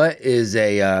 what is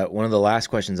one of the last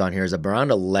questions on here is around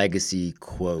a legacy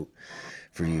quote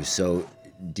for you. So,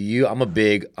 I'm a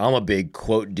big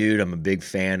quote dude. I'm a big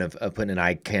fan of putting, and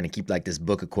I kind of keep like this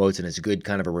book of quotes, and it's a good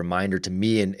kind of a reminder to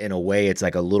me. In a way, it's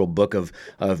like a little book of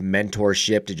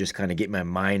mentorship to just kind of get my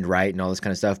mind right and all this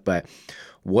kind of stuff. But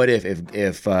what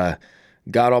if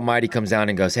God Almighty comes down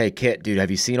and goes, "Hey, Kit, dude,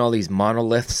 have you seen all these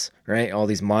monoliths, right? All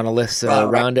these monoliths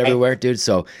around everywhere, dude.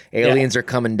 So aliens are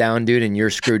coming down, dude, and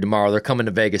you're screwed tomorrow. They're coming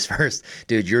to Vegas first,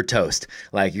 dude. You're toast.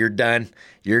 Like, you're done.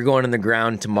 You're going in the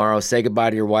ground tomorrow. Say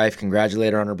goodbye to your wife.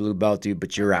 Congratulate her on her blue belt, dude,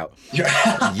 but you're out.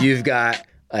 You've got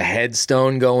a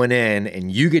headstone going in,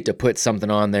 and you get to put something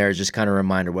on there as just kind of a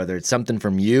reminder, whether it's something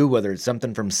from you, whether it's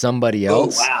something from somebody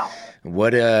else." Oh, wow.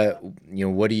 What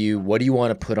do you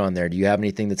want to put on there? Do you have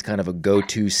anything that's kind of a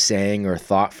go-to saying or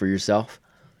thought for yourself?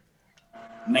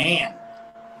 Man,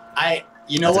 That's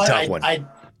a tough one. I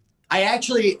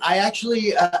actually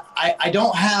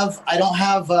don't have like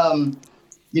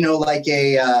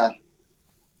a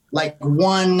like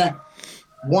one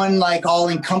like all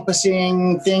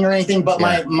encompassing thing or anything, but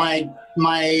my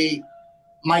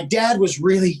dad was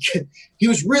really good. He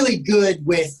was really good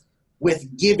with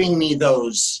giving me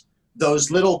those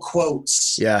little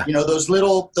quotes, those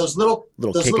little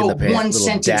one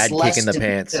sentence lessons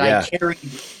that I carried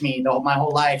with me my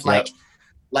whole life.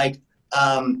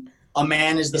 A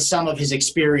man is the sum of his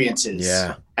experiences.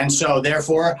 Yeah. And so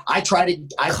therefore I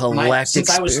since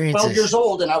I was 12 years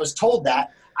old and I was told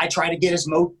that, I try to get as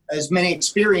many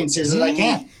experiences as I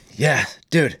can. Yeah,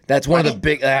 dude, that's one of the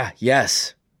big,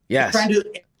 yes. I'm trying to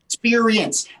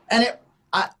experience. And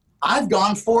I've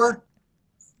gone for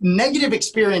negative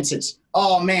experiences.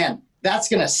 Oh man, that's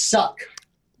going to suck.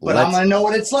 But I'm going to know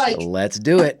what it's like. Let's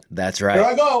do it. That's right. Here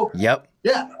I go. Yep.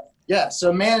 Yeah.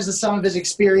 So man is the sum of his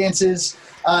experiences.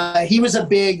 He was a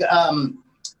big,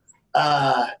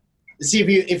 see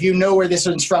if you know where this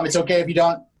one's from. It's okay if you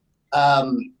don't.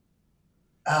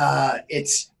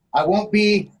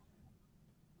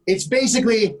 It's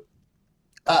basically,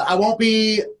 I won't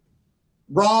be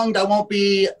wronged. I won't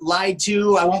be lied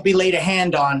to. I won't be laid a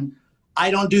hand on. I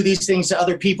don't do these things to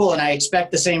other people, and I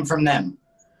expect the same from them.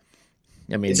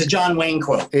 It's a John Wayne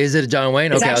quote. Is it a John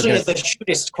Wayne? It's actually the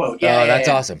shootist quote. Yeah, that's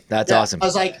awesome. That's awesome. I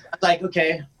was like,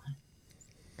 okay.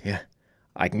 Yeah,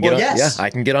 I can get on. Yes. Yeah, I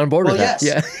can get on board with that.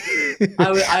 Yes.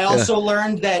 Yeah. I also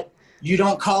learned that you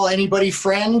don't call anybody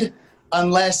friend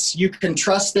unless you can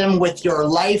trust them with your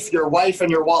life, your wife, and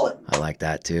your wallet. I like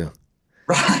that too.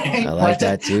 Right. I like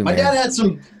that too, my man. dad had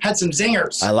some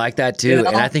zingers. I like that too. You know?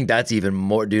 And I think that's even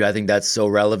more, dude. I think that's so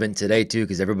relevant today too,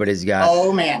 because everybody's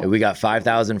got, we got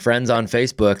 5,000 friends on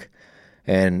Facebook,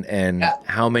 and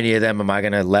how many of them am I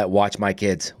going to let watch my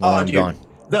kids while I'm gone?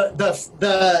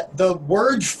 The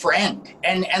word friend,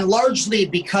 and largely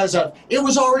because of, it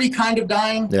was already kind of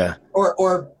dying. Yeah.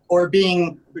 Or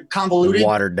being convoluted.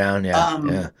 Watered down.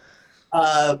 Yeah.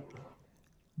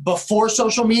 Before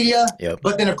social media, yep.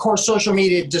 But then of course social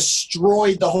media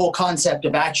destroyed the whole concept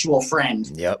of actual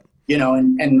friend. Yep. You know,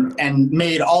 and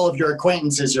made all of your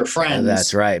acquaintances your friends.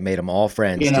 That's right. Made them all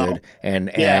friends, dude. And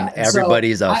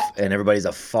everybody's everybody's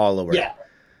a follower. Yeah.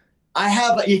 I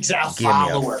have an exact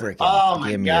follower. Oh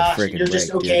my gosh, you're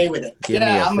just okay with it.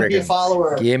 I'm gonna be a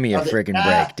follower. Give me a freaking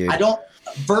break, dude. I don't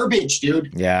verbiage,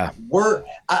 dude. Yeah.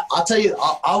 I'll tell you.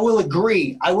 I will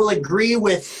agree. I will agree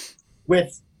with.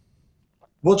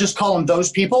 We'll just call them those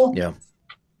people. Yeah.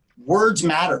 Words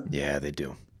matter. Yeah, they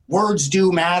do. Words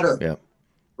do matter. Yep.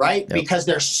 Right? Yep. Because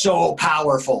they're so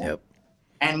powerful. Yep.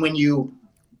 And when you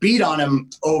beat on them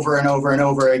over and over and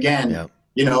over again, yep.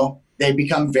 you know, they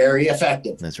become very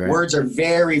effective. That's right. Words are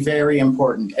very, very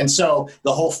important. And so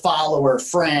the whole follower,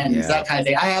 friends, that kind of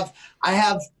thing.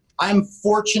 I'm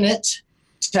fortunate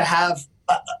to have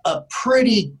a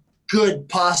pretty good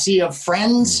posse of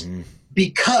friends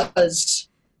because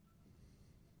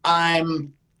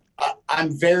I'm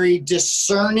very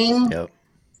discerning,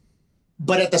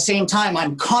 but at the same time,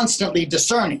 I'm constantly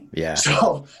discerning. Yeah.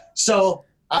 So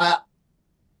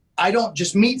I don't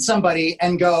just meet somebody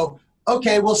and go,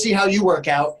 okay, we'll see how you work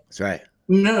out. That's right.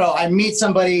 No, I meet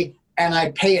somebody and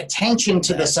I pay attention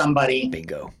to somebody.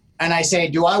 Bingo. And I say,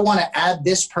 do I want to add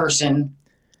this person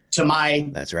to my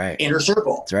inner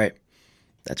circle? That's right.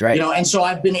 That's right. You know, and so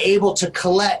I've been able to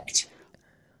collect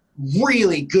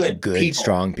really good people.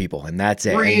 Strong people. And that's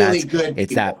it. Really and good It's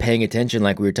people. That paying attention,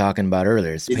 like we were talking about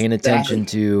earlier. It's paying attention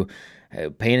to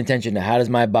how does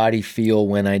my body feel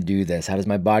when I do this? How does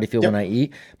my body feel when I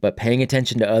eat? But paying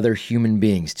attention to other human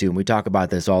beings too. And we talk about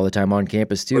this all the time on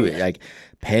campus too. Like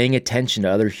paying attention to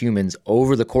other humans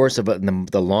over the course of it.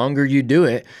 The longer you do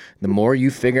it, the more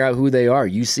you figure out who they are.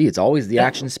 You see, it's always the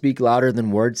actions speak louder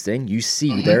than words thing. You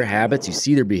see their habits, you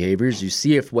see their behaviors, you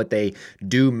see if what they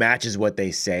do matches what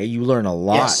they say. You learn a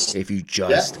lot if you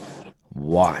just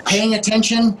watch. Paying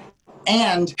attention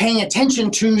and paying attention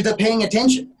to the paying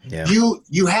attention. Yeah.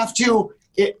 You have to.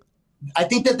 I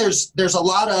think that there's a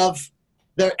lot of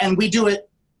there, and we do it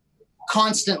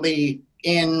constantly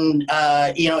in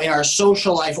in our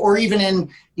social life, or even in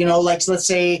like let's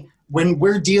say when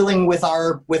we're dealing with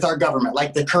our government,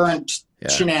 like the current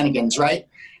shenanigans, right?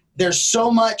 There's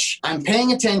so much. I'm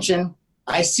paying attention.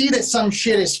 I see that some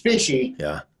shit is fishy.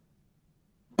 Yeah.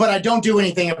 But I don't do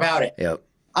anything about it. Yep.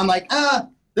 I'm like,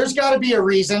 there's got to be a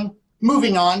reason.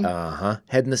 Moving on.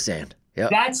 Head in the sand.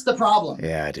 Yep. That's the problem.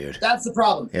 Yeah, dude. That's the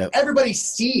problem. Yep. Everybody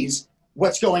sees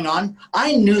what's going on.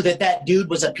 I knew that dude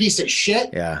was a piece of shit.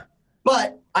 Yeah.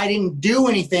 But I didn't do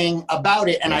anything about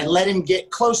it, and I let him get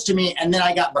close to me, and then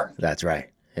I got burned. That's right.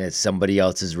 It's somebody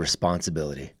else's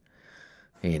responsibility.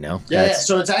 Yeah.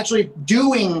 So it's actually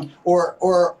doing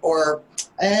or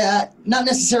not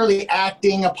necessarily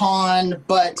acting upon,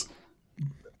 but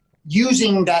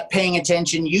using that paying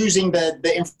attention, using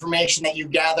the information that you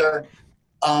gather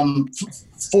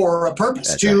for a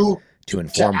purpose to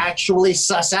inform, to actually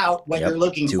suss out what you're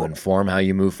looking for. To inform how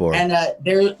you move forward. And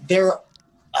they're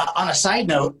on a side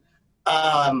note,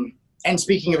 and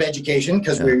speaking of education,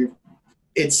 because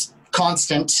it's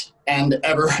constant and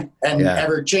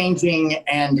ever changing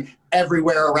and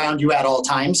everywhere around you at all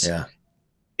times. Yeah.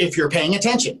 If you're paying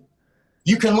attention,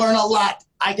 you can learn a lot.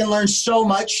 I can learn so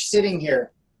much sitting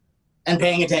here and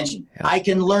paying attention. Yeah. I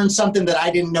can learn something that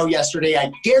I didn't know yesterday.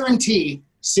 I guarantee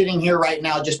sitting here right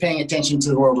now, just paying attention to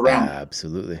the world around me.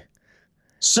 Absolutely.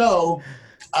 So,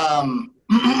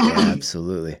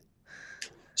 absolutely.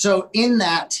 So in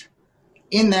that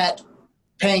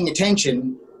paying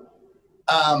attention,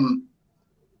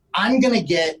 I'm going to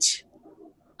get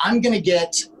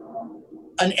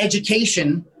an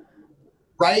education,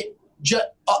 right?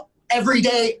 Every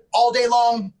day, all day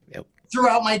long,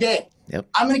 throughout my day. Yep.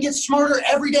 I'm going to get smarter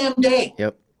every damn day.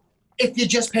 Yep. If you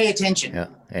just pay attention. Yeah.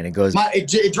 And it goes.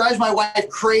 It drives my wife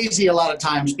crazy a lot of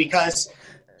times because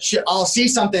I'll see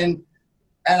something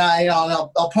and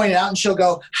I'll point it out and she'll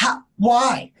go,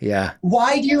 why? Yeah.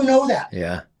 Why do you know that?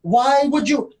 Yeah. Why would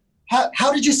you?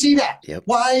 How did you see that? Yep.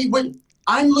 Why would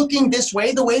I'm looking this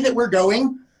way, the way that we're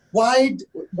going? Why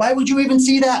would you even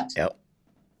see that? Yep.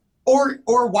 Or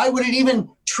why would it even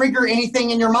trigger anything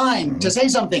in your mind to say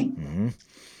something? Mm-hmm.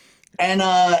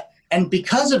 And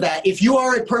because of that, if you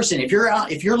are a person, if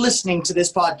you're listening to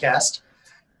this podcast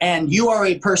and you are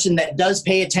a person that does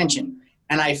pay attention,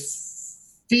 and I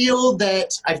feel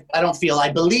that I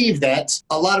believe that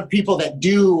a lot of people that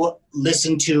do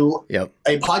listen to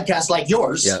a podcast like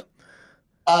yours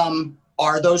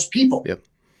are those people,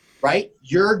 right?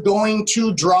 You're going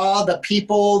to draw the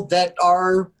people that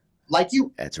are like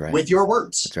you. That's right. With your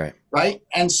words. That's right. Right.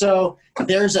 And so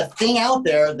there's a thing out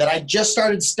there that I just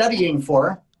started studying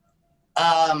for.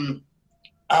 And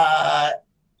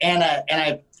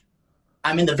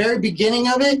I'm in the very beginning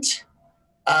of it.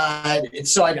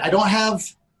 So I don't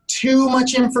have too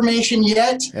much information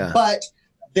yet, but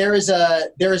there is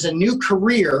a new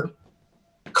career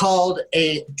called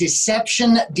a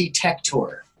deception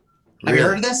detector. Have you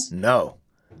heard of this? No.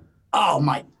 Oh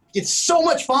it's so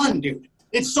much fun, dude.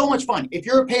 It's so much fun. If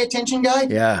you're a pay attention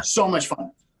guy, so much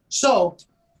fun. So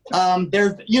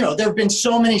there have been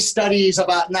so many studies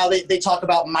about, now they talk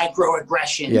about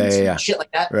microaggressions and shit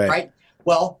like that, right?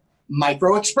 Well,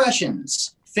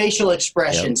 microexpressions, facial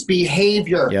expressions,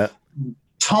 behavior,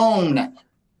 tone,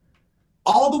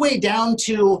 all the way down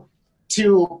to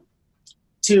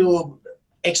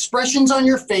expressions on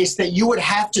your face that you would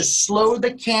have to slow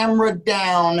the camera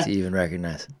down to even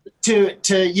recognize, to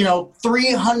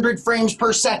 300 frames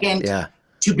per second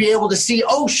to be able to see,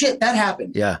 oh shit, that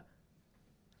happened. Yeah.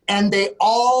 And they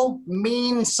all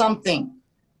mean something.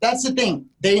 That's the thing.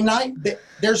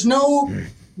 There's no,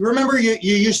 remember you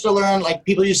used to learn, like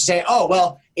people used to say, oh,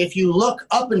 well, if you look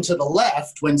up and to the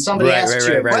left when somebody asks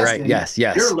you a question, yes.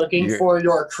 you're looking for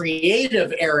your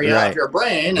creative area of your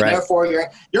brain, and therefore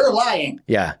you're lying.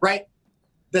 Yeah. Right?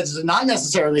 That's not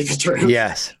necessarily the truth.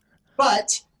 Yes.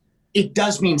 But it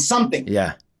does mean something.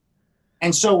 Yeah.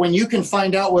 And so when you can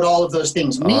find out what all of those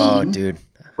things mean,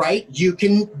 right, you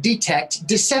can detect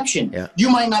deception. Yeah. You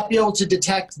might not be able to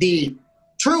detect the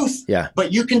truth,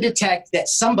 but you can detect that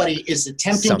somebody is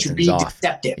attempting to be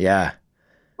deceptive. Yeah.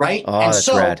 Right? Oh, and that's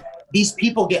so rad. These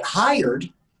people get hired.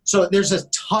 So there's a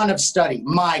ton of study.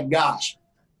 My gosh.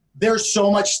 There's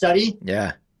so much study.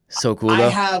 Yeah. So cool, I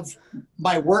have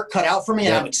my work cut out for me,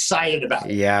 and I'm excited about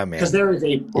it. Yeah, man. Because there is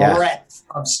a breadth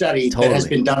of study that has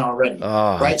been done already.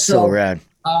 Oh, right? So rad.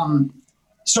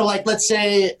 So like, let's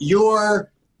say you're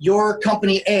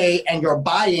company A and you're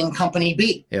buying company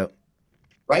B. Yep.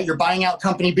 Right? You're buying out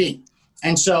company B.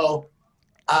 And so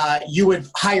you would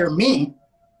hire me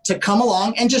to come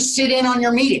along and just sit in on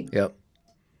your meeting. Yep.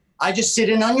 I just sit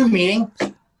in on your meeting,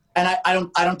 and I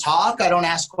don't talk. I don't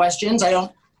ask questions.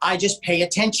 I just pay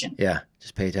attention. Yeah.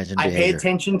 Just pay attention to behavior. I pay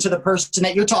attention to the person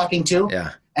that you're talking to.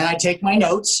 Yeah. And I take my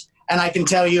notes, and I can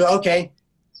tell you, okay,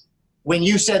 when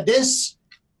you said this,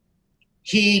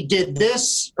 he did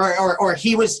this, or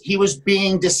he was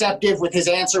being deceptive with his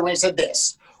answer when he said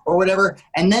this, or whatever.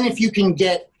 And then if you can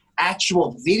get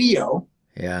actual video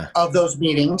of those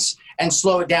meetings and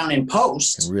slow it down in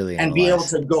post and be able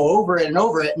to go over it and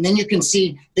over it, and then you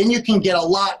can get a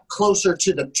lot closer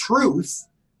to the truth,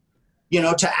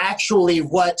 to actually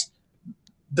what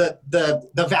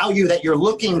the value that you're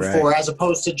looking for, as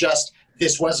opposed to just,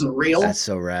 this wasn't real. That's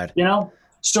so rad.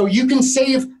 So you can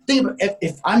save,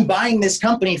 if I'm buying this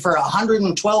company for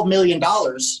 $112 million,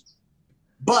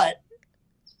 but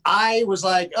I was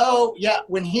like, oh yeah,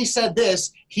 when he said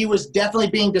this, he was definitely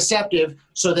being deceptive.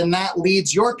 So then that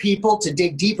leads your people to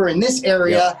dig deeper in this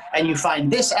area, and you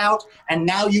find this out, and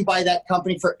now you buy that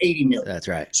company for $80 million. That's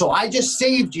right. So I just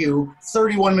saved you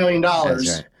 $31 million.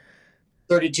 That's right.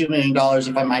 $32 million,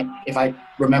 if I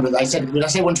remember. Did I say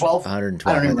 112?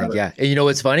 112, I think, yeah. And you know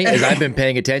what's funny is I've been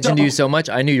paying attention to you so much,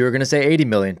 I knew you were going to say 80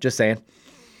 million. Just saying.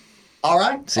 All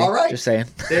right. See, all right. Just saying.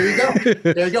 There you go.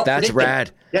 There you go. That's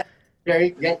rad. Yeah.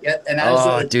 Yeah. And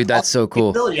that dude, that's so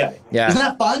cool. Yeah. Isn't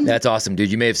that fun? That's awesome,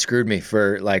 dude. You may have screwed me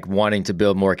for like wanting to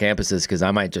build more campuses, because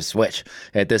I might just switch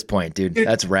at this point, dude.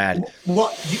 That's rad.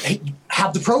 Well, you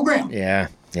have the program. Yeah.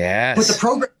 Yeah. Put the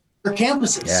program. For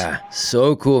campuses. Yeah,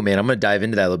 so cool, man. I'm gonna dive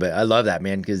into that a little bit. I love that,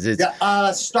 man, because it's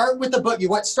start with the book.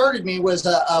 What started me was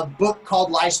a book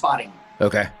called Lie Spotting.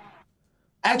 Okay.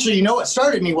 Actually, what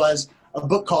started me was a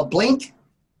book called Blink.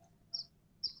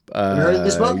 Have you heard of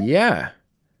this book? Yeah.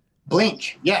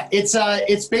 Blink. Yeah,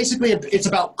 it's basically it's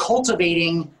about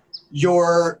cultivating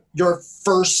your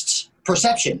first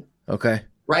perception. Okay.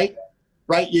 Right.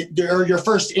 Your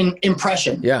first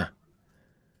impression. Yeah.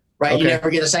 Right, you never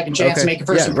get a second chance to make a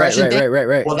first impression.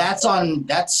 Right. Well, that's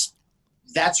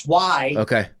why.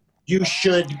 Okay. You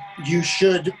should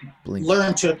Blink.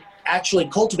 Learn to actually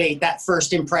cultivate that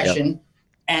first impression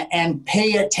and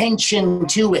pay attention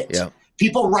to it. Yep.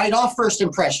 People write off first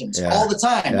impressions all the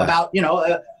time about,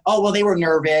 oh, well, they were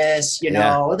nervous, they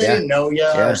didn't know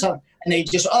you or something. and they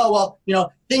just, oh,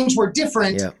 well, things were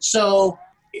different. So,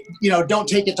 don't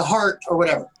take it to heart or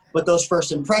whatever. But those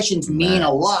first impressions mean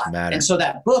a lot. And so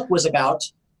that book was about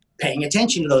paying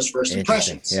attention to those first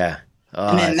impressions. Yeah. Oh,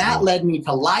 and then that led me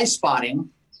to lie spotting.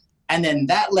 And then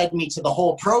that led me to the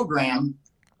whole program.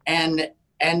 And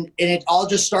it all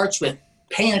just starts with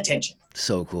paying attention.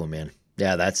 So cool, man.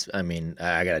 Yeah,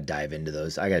 I got to dive into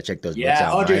those. I got to check those books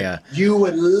out. Oh, dude, you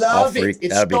would love it.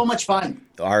 It's so much fun.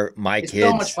 So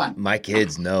much fun. My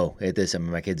kids know this. I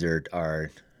mean, my kids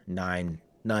are 9,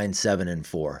 7, and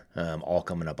 4, all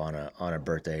coming up on a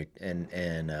birthday.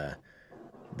 And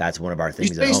that's one of our things.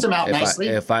 You spaced them out nicely.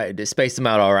 If I spaced them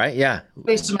out all right, yeah.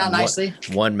 Spaced them out nicely.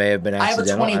 One may have been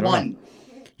accidental. I have a 21.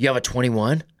 You have a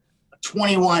 21?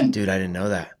 21. Dude, I didn't know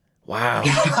that. Wow.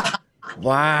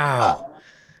 Wow.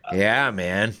 Yeah,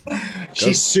 man.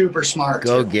 She's super smart.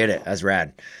 Go get it. That's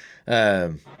rad.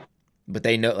 But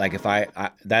they know, like, if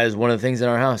that is one of the things in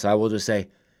our house, I will just say,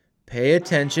 pay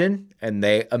attention. And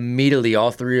they immediately,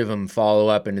 all three of them follow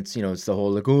up. And it's, it's the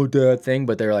whole, like, oh, dad thing.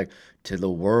 But they're like, to the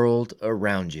world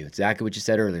around you. Exactly what you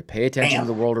said earlier. Pay attention to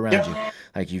the world around you.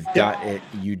 Like, you've got it.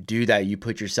 You do that. You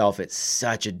put yourself at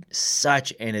such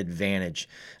an advantage.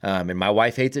 And my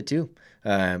wife hates it too.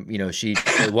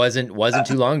 It wasn't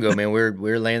too long ago, man. We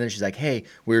were laying there. She's like, hey,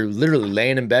 we're literally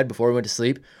laying in bed before we went to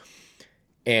sleep.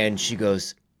 And she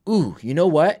goes, ooh, you know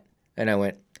what? And I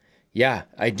went, yeah,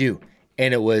 I do.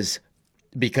 And it was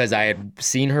because I had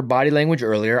seen her body language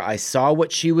earlier. I saw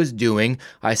what she was doing.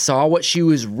 I saw what she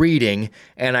was reading.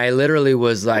 And I literally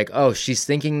was like, oh, she's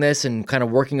thinking this and kind of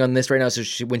working on this right now. So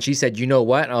when she said, you know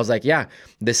what? And I was like, yeah,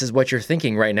 this is what you're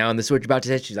thinking right now. And this is what you're about to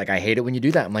say. She's like, I hate it when you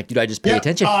do that. I'm like, dude, I just pay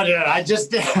attention. Oh, dude, I just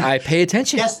did. I pay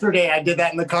attention. Yesterday, I did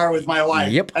that in the car with my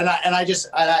wife. Yep. And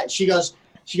she goes,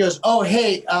 oh,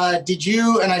 hey, did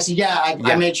you? And I said, yeah,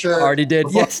 I made sure. Already did.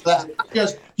 Yes. She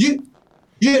goes,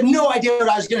 you had no idea what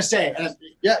I was going to say. And I said,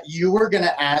 yeah, you were going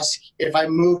to ask if I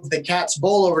moved the cat's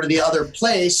bowl over to the other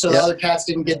place so the other cats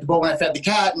didn't get the bowl when I fed the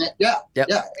cat. And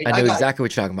I know exactly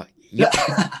what you're talking about. Yep.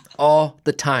 All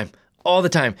the time.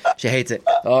 She hates it.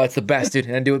 Oh, it's the best, dude.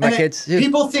 And I do it with my kids too.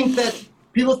 People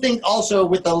think also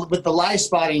with the lie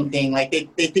spotting thing, like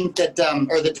they think that,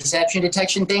 or the deception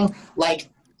detection thing, like,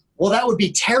 well, that would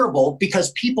be terrible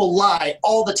because people lie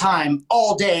all the time,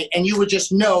 all day, and you would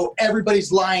just know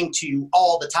everybody's lying to you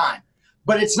all the time.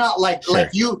 But it's not like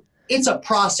you. It's a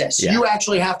process. Yeah. You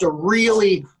actually have to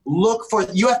really look for.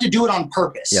 You have to do it on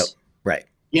purpose. Yep. Right.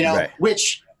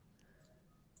 Which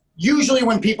usually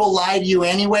when people lie to you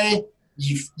anyway,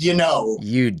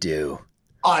 you do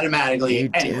automatically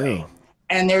anyway.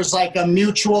 And there's like a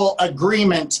mutual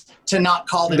agreement to not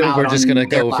call them out. We're just going to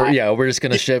go we're just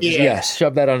going to shove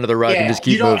that under the rug and just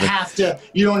keep moving.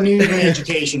 You don't need an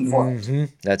education for it. Mm-hmm.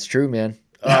 That's true, man.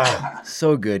 Oh,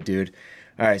 so good,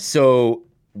 all right. So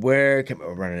where can we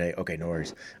run it? Okay. No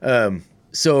worries.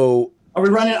 So are we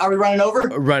running over?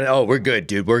 Oh, we're good,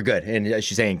 dude. We're good. And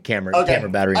she's saying camera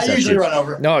battery. I usually run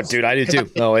over. No, dude, I do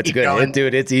too. No, it's good.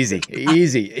 Dude, it's easy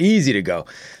to go.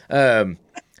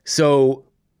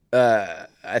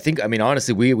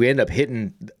 Honestly, we end up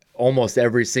hitting almost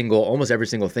every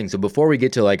single thing. So before we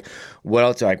get to like what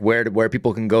else, like where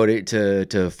people can go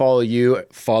to follow you,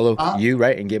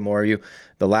 right, and get more of you.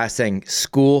 The last thing,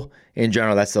 school in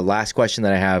general. That's the last question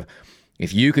that I have.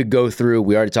 If you could go through,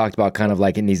 we already talked about kind of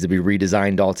like it needs to be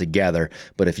redesigned altogether.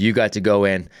 But if you got to go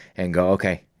in and go,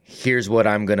 okay, here's what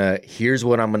I'm gonna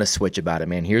switch about it,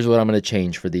 man. Here's what I'm gonna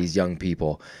change for these young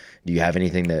people. Do you have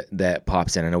anything that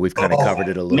pops in? I know we've kind of covered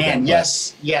it a little bit. Man,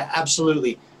 yes. Yeah,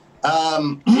 absolutely.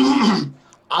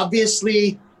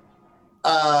 Obviously,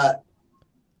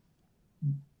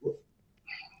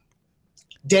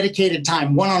 dedicated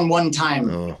time, one-on-one time,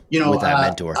 with that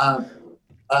mentor.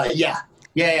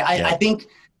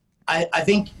 I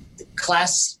think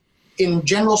class in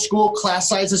general school, class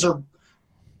sizes are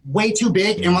way too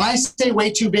big. Yeah. And when I say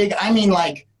way too big, I mean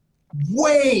like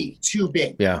way too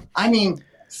big. Yeah. I mean,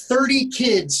 30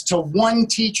 kids to one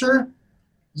teacher,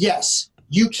 yes,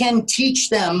 you can teach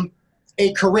them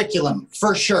a curriculum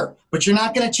for sure, but you're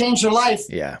not going to change their life.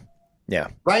 Yeah. Yeah.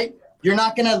 Right? You're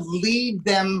not going to lead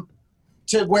them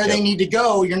to where they need to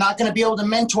go. You're not going to be able to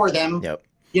mentor them. Yep.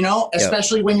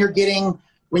 Especially when you're getting,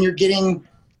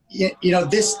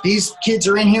 these kids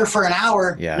are in here for an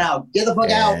hour. Yeah. Now get the fuck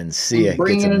out and see it.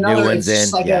 Bring in another. New ones in.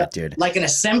 Like dude. Like an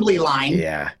assembly line.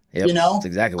 Yeah. Yep. That's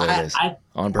exactly what it is.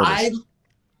 On purpose.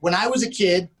 When I was a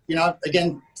kid,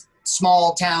 again,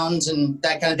 small towns and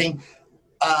that kind of thing,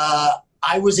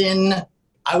 I was in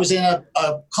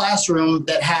a classroom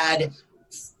that had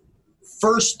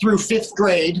 1st through 5th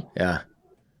grade. Yeah.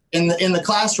 In the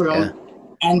classroom,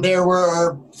 And there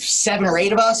were 7 or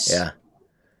 8 of us. Yeah.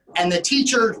 And the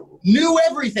teacher knew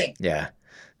everything. Yeah.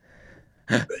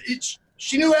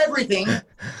 She knew everything.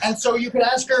 And so you could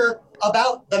ask her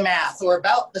about the math or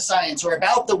about the science or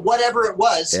about the whatever it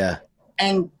was. Yeah.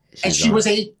 And she was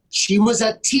a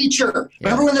teacher. Yeah.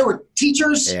 Remember when there were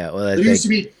teachers? Yeah. Well, there used to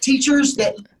be teachers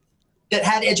that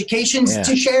had educations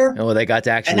to share. Well, they got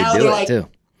to actually do it too.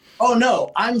 Oh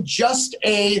no, I'm just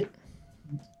a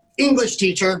English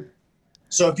teacher.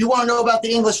 So if you want to know about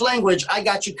the English language, I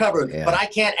got you covered. Yeah. But I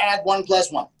can't add 1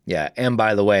 + 1. Yeah. And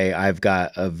by the way, I've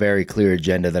got a very clear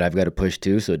agenda that I've got to push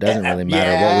too. So it doesn't really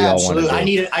matter what we all want to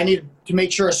do. I need to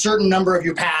make sure a certain number of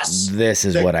you pass. This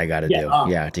is what I got to do.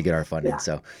 To get our funding.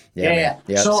 So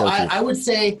So I would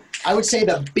say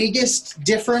the biggest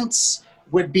difference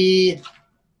would be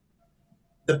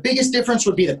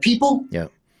the people. Yeah.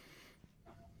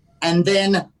 And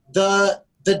then the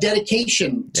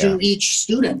dedication to each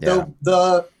student,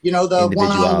 the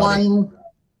one-on-one,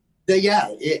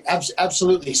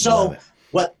 absolutely. So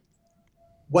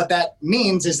what that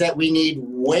means is that we need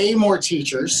way more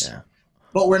teachers,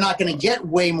 but we're not going to get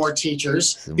way more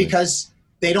teachers because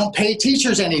they don't pay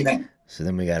teachers anything. So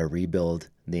then we got to rebuild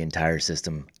the entire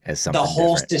system as something the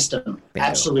whole different. System. Bingo.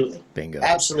 Absolutely. Bingo.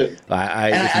 Absolutely.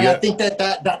 I think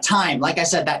that time, like I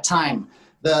said, that time,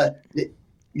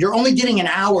 you're only getting an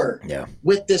hour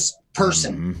with this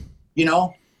person,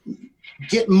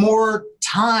 get more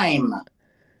time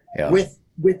with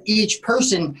each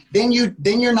person. Then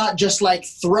you're not just like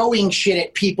throwing shit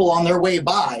at people on their way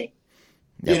by.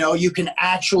 Yep. You can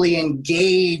actually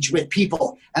engage with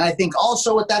people. And I think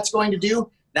also what that's going to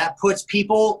do, that puts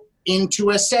people into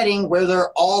a setting where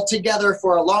they're all together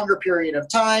for a longer period of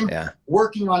time,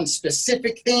 working on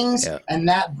specific things, and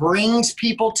that brings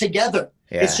people together.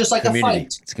 Yeah. It's just like a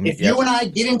fight. If you and I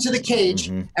get into the cage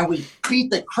and we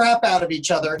beat the crap out of each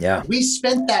other, we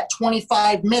spent that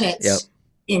 25 minutes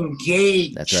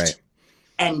engaged. That's right.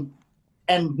 And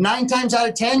 9 times out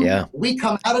of 10, we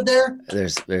come out of there.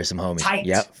 There's some homies. Tight.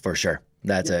 Yep, for sure.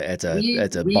 It's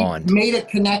a bond. We made a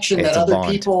connection that other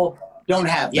people don't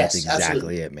have. Yes, that's exactly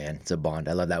absolutely. it, man. It's a bond.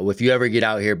 I love that. Well, if you ever get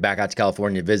out here, back out to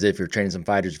California, visit, if you're training some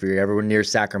fighters, if you're ever near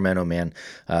Sacramento, man,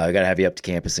 I got to have you up to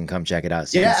campus and come check it out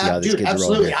so you can see how these kids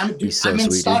absolutely. are rolling. I'm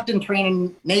in Stockton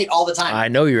training Nate all the time. I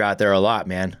know you're out there a lot,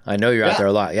 man. I know you're out there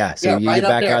a lot. Yeah. So you get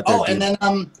back out there. Oh, and then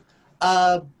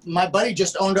my buddy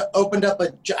just opened up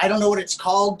I don't know what it's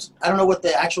called. I don't know what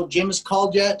the actual gym is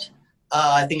called yet.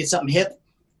 I think it's something hip,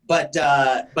 but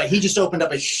he just opened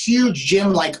up a huge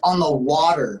gym like on the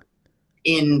water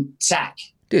in Sac.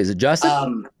 Dude, is it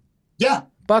Justin? Yeah.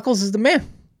 Buckles is the man.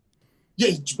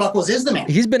 Yeah, Buckles is the man.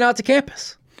 He's been out to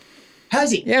campus. Has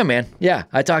he? Yeah, man. Yeah,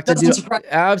 I talked to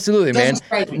absolutely, man.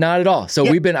 Not at all. So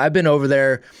I've been over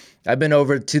there. I've been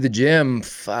over to the gym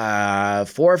 4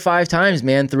 or 5 times,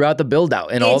 man, throughout the build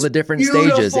out and all the different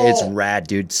stages. It's rad,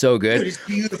 dude. So good. Dude, it's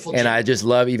beautiful. And I just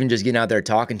love even just getting out there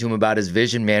talking to him about his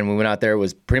vision, man. When we went out there, it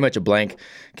was pretty much a blank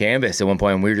canvas at one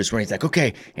point. And we were just running. He's like,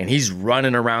 okay. And he's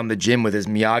running around the gym with his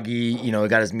Miyagi, he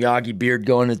got his Miyagi beard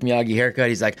going, his Miyagi haircut.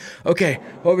 He's like, okay,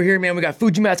 over here, man, we got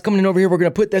Fuji mats coming in over here. We're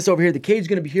going to put this over here. The cage is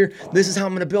going to be here. This is how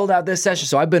I'm going to build out this session.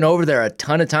 So I've been over there a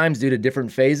ton of times due to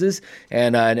different phases.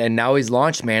 And now he's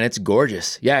launched, man. It's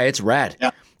gorgeous. Yeah, it's rad.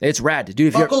 Yeah. It's rad.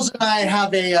 Dude, Buckles and I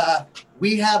have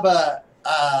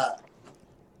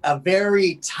a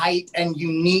very tight and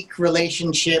unique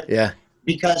relationship. Yeah.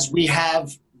 Because we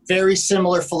have very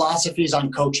similar philosophies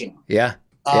on coaching. Yeah.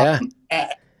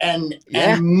 And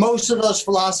most of those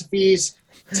philosophies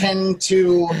tend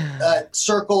to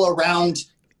circle around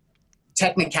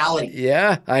technicality.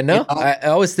 Yeah, I know. I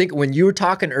always think when you were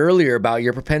talking earlier about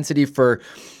your propensity for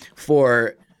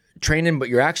training, but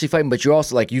you're actually fighting, but you're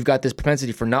also like, you've got this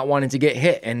propensity for not wanting to get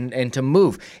hit and to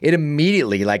move. It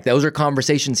immediately, like, those are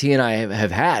conversations he and I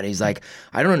have had. He's like,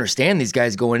 I don't understand these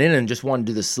guys going in and just want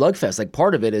to do the slugfest. Like,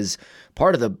 part of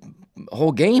the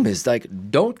whole game is like,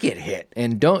 don't get hit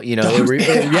and don't,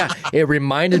 it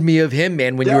reminded me of him,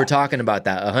 man, when you were talking about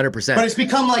that 100%. But it's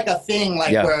become like a thing,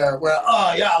 like where,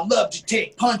 I love to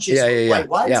take punches. Yeah. Like,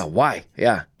 what? Yeah. Why?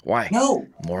 Yeah. Why? No.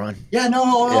 Moron. Yeah.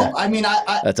 No. Yeah. I mean,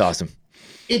 that's awesome.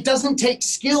 It doesn't take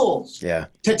skills to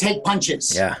take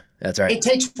punches. Yeah, that's right. It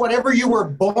takes whatever you were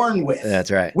born with. That's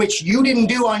right. Which you didn't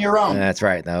do on your own. That's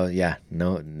right. No, yeah.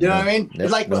 No. You know what I mean?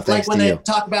 Like when they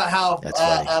talk about how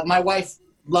my wife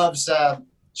loves,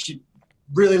 she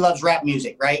really loves rap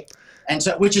music, right? And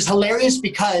so, which is hilarious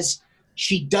because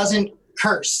she doesn't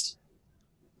curse.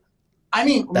 I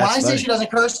mean, when I say she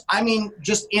doesn't curse, I mean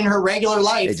just in her regular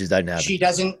life, it just doesn't happen. She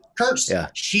doesn't curse. Yeah.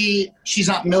 She's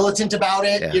not militant about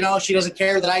it. Yeah. She doesn't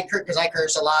care that I curse because I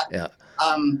curse a lot. Yeah.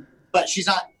 but she's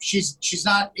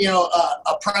not,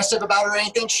 oppressive about it or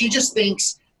anything. She just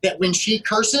thinks that when she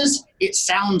curses, it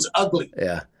sounds ugly.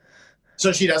 Yeah.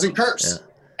 So she doesn't curse. Yeah.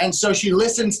 And so she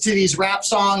listens to these rap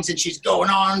songs and she's going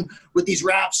on with these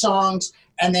rap songs.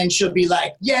 And then she'll be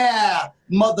like, yeah,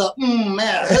 mother,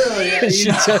 man.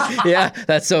 Yeah,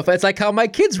 that's so fun. It's like how my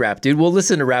kids rap, dude. We'll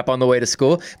listen to rap on the way to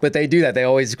school, but they do that. They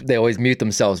always mute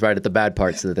themselves right at the bad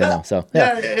parts so that they know. So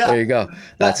yeah. There you go.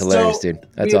 That's hilarious, dude.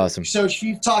 That's awesome. So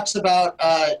she talks about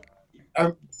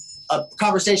a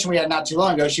conversation we had not too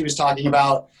long ago. She was talking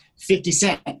about 50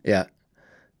 Cent. Yeah.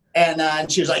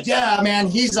 And she was like, yeah, man,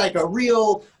 he's like a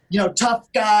real,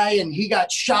 tough guy. And he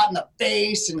got shot in the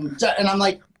face. And I'm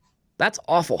like, that's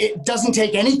awful. It doesn't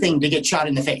take anything to get shot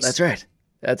in the face. That's right.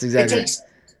 That's exactly right.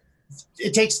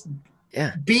 It takes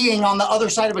being on the other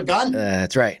side of a gun.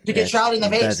 That's right. To get shot in the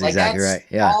face. That's exactly right.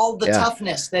 Yeah. All the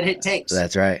toughness that it takes.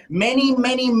 That's right. Many,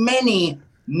 many, many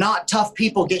not tough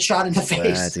people get shot in the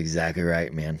face. That's exactly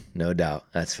right, man. No doubt.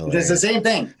 That's hilarious. It's the same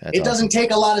thing. It doesn't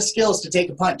take a lot of skills to take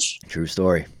a punch. True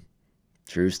story.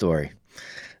 True story.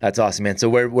 That's awesome, man. So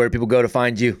where do people go to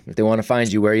find you? If they want to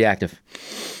find you, where are you active?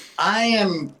 I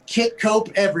am Kit Cope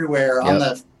everywhere on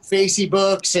the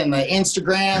Facebooks and the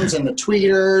Instagrams and the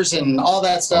Tweeters and all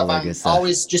that stuff. I'm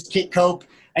always just Kit Cope.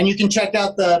 And you can check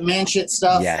out the Manshit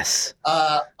stuff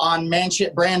on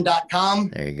manshitbrand.com.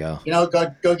 There you go.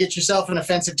 Go get yourself an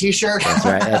offensive t-shirt. That's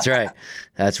right. That's right.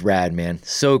 That's rad, man.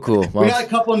 So cool. Well, we got a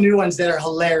couple of new ones that are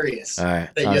hilarious. All right.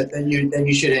 That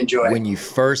you should enjoy. When you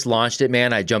first launched it,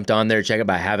 man, I jumped on there to check it,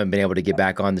 but I haven't been able to get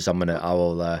back on this. I'm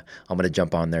gonna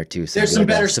jump on there too. There's some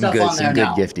better stuff on there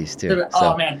now. Some good gifties too.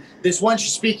 Oh man, this one.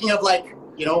 Speaking of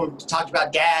we talked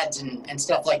about dads and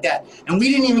stuff like that, and we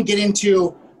didn't even get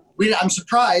into. I'm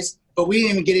surprised, but we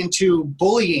didn't even get into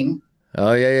bullying.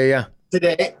 Oh yeah.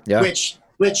 Today, yeah.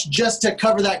 Which just to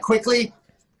cover that quickly,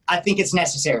 I think it's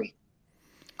necessary.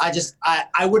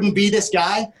 I wouldn't be this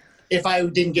guy if I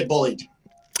didn't get bullied.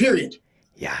 Period.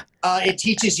 Yeah. It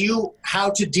teaches you how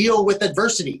to deal with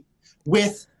adversity,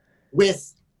 with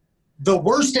the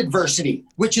worst adversity,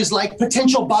 which is like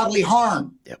potential bodily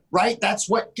harm. Yep. Right. That's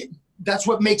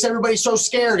what makes everybody so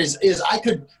scared is I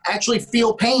could actually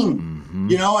feel pain,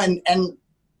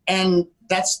 and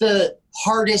that's the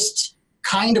hardest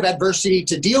kind of adversity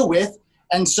to deal with.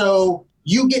 And so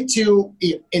you get to,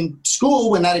 in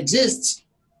school, when that exists,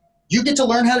 you get to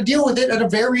learn how to deal with it at a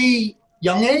very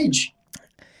young age.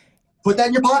 Put that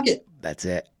in your pocket. That's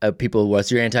it. People,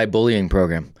 what's your anti-bullying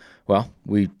program? Well,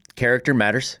 character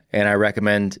matters, and I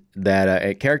recommend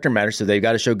that character matters. So they've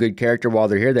got to show good character while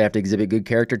they're here. They have to exhibit good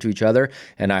character to each other,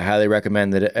 and I highly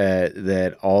recommend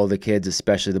that all the kids,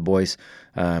 especially the boys,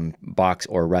 box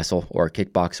or wrestle or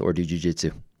kickbox or do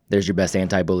jiu-jitsu. There's your best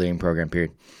anti-bullying program.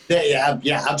 Period.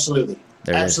 Yeah, absolutely,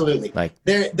 absolutely. Like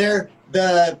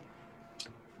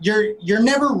you're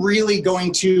never really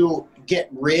going to get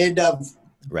rid of.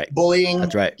 Right. Bullying.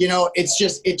 That's right.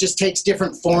 It just takes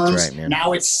different forms. That's right, man.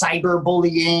 Now it's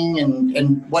cyberbullying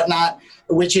and whatnot,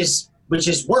 which is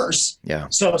worse. Yeah.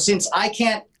 So since I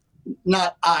can't,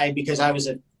 because I was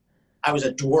a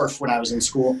dwarf when I was in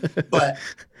school, but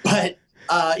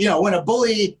when a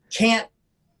bully can't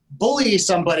bully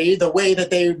somebody the way that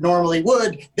they normally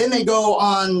would, then they go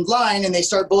online and they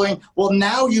start bullying. Well,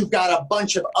 now you've got a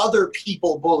bunch of other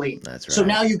people bullying. That's right. So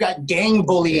now you've got gang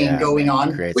bullying going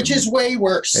on, which is way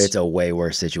worse. It's a way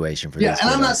worse situation for these kids. And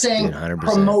I'm not saying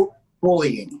promote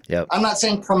bullying. Yep. I'm not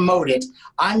saying promote it.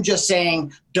 I'm just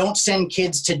saying don't send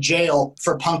kids to jail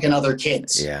for punking other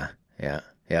kids. Yeah.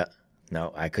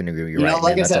 No, I couldn't agree with you. Right,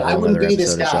 like I said, I wouldn't be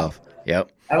this guy.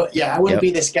 Yep. I wouldn't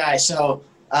be this guy. So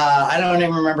I don't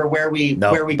even remember where we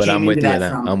came into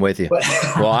that from. I'm with you.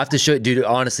 Well, I'll have to show you, dude.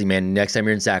 Honestly, man, next time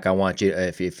you're in SAC, I want you,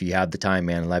 if you have the time,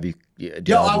 man, I'd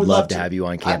love to have you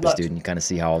on campus, dude, and kind of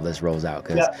see how all this rolls out.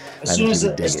 As soon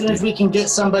as we can get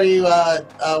somebody with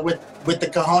the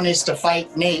cojones to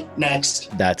fight Nate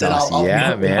next. That's awesome.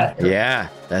 Man. Yeah,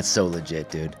 that's so legit,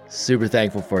 dude. Super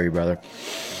thankful for you, brother.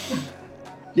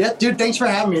 Yeah, dude. Thanks for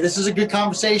having me. This is a good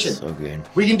conversation. So good.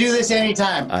 We can do this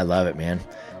anytime. I love it, man.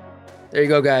 There you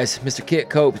go, guys. Mr. Kit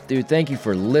Cope, dude, thank you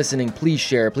for listening. Please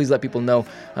share. Please let people know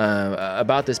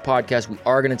about this podcast. We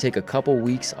are going to take a couple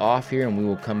weeks off here, and we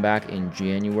will come back in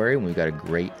January, and we've got a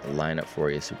great lineup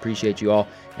for you. So appreciate you all,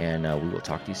 and we will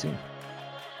talk to you soon.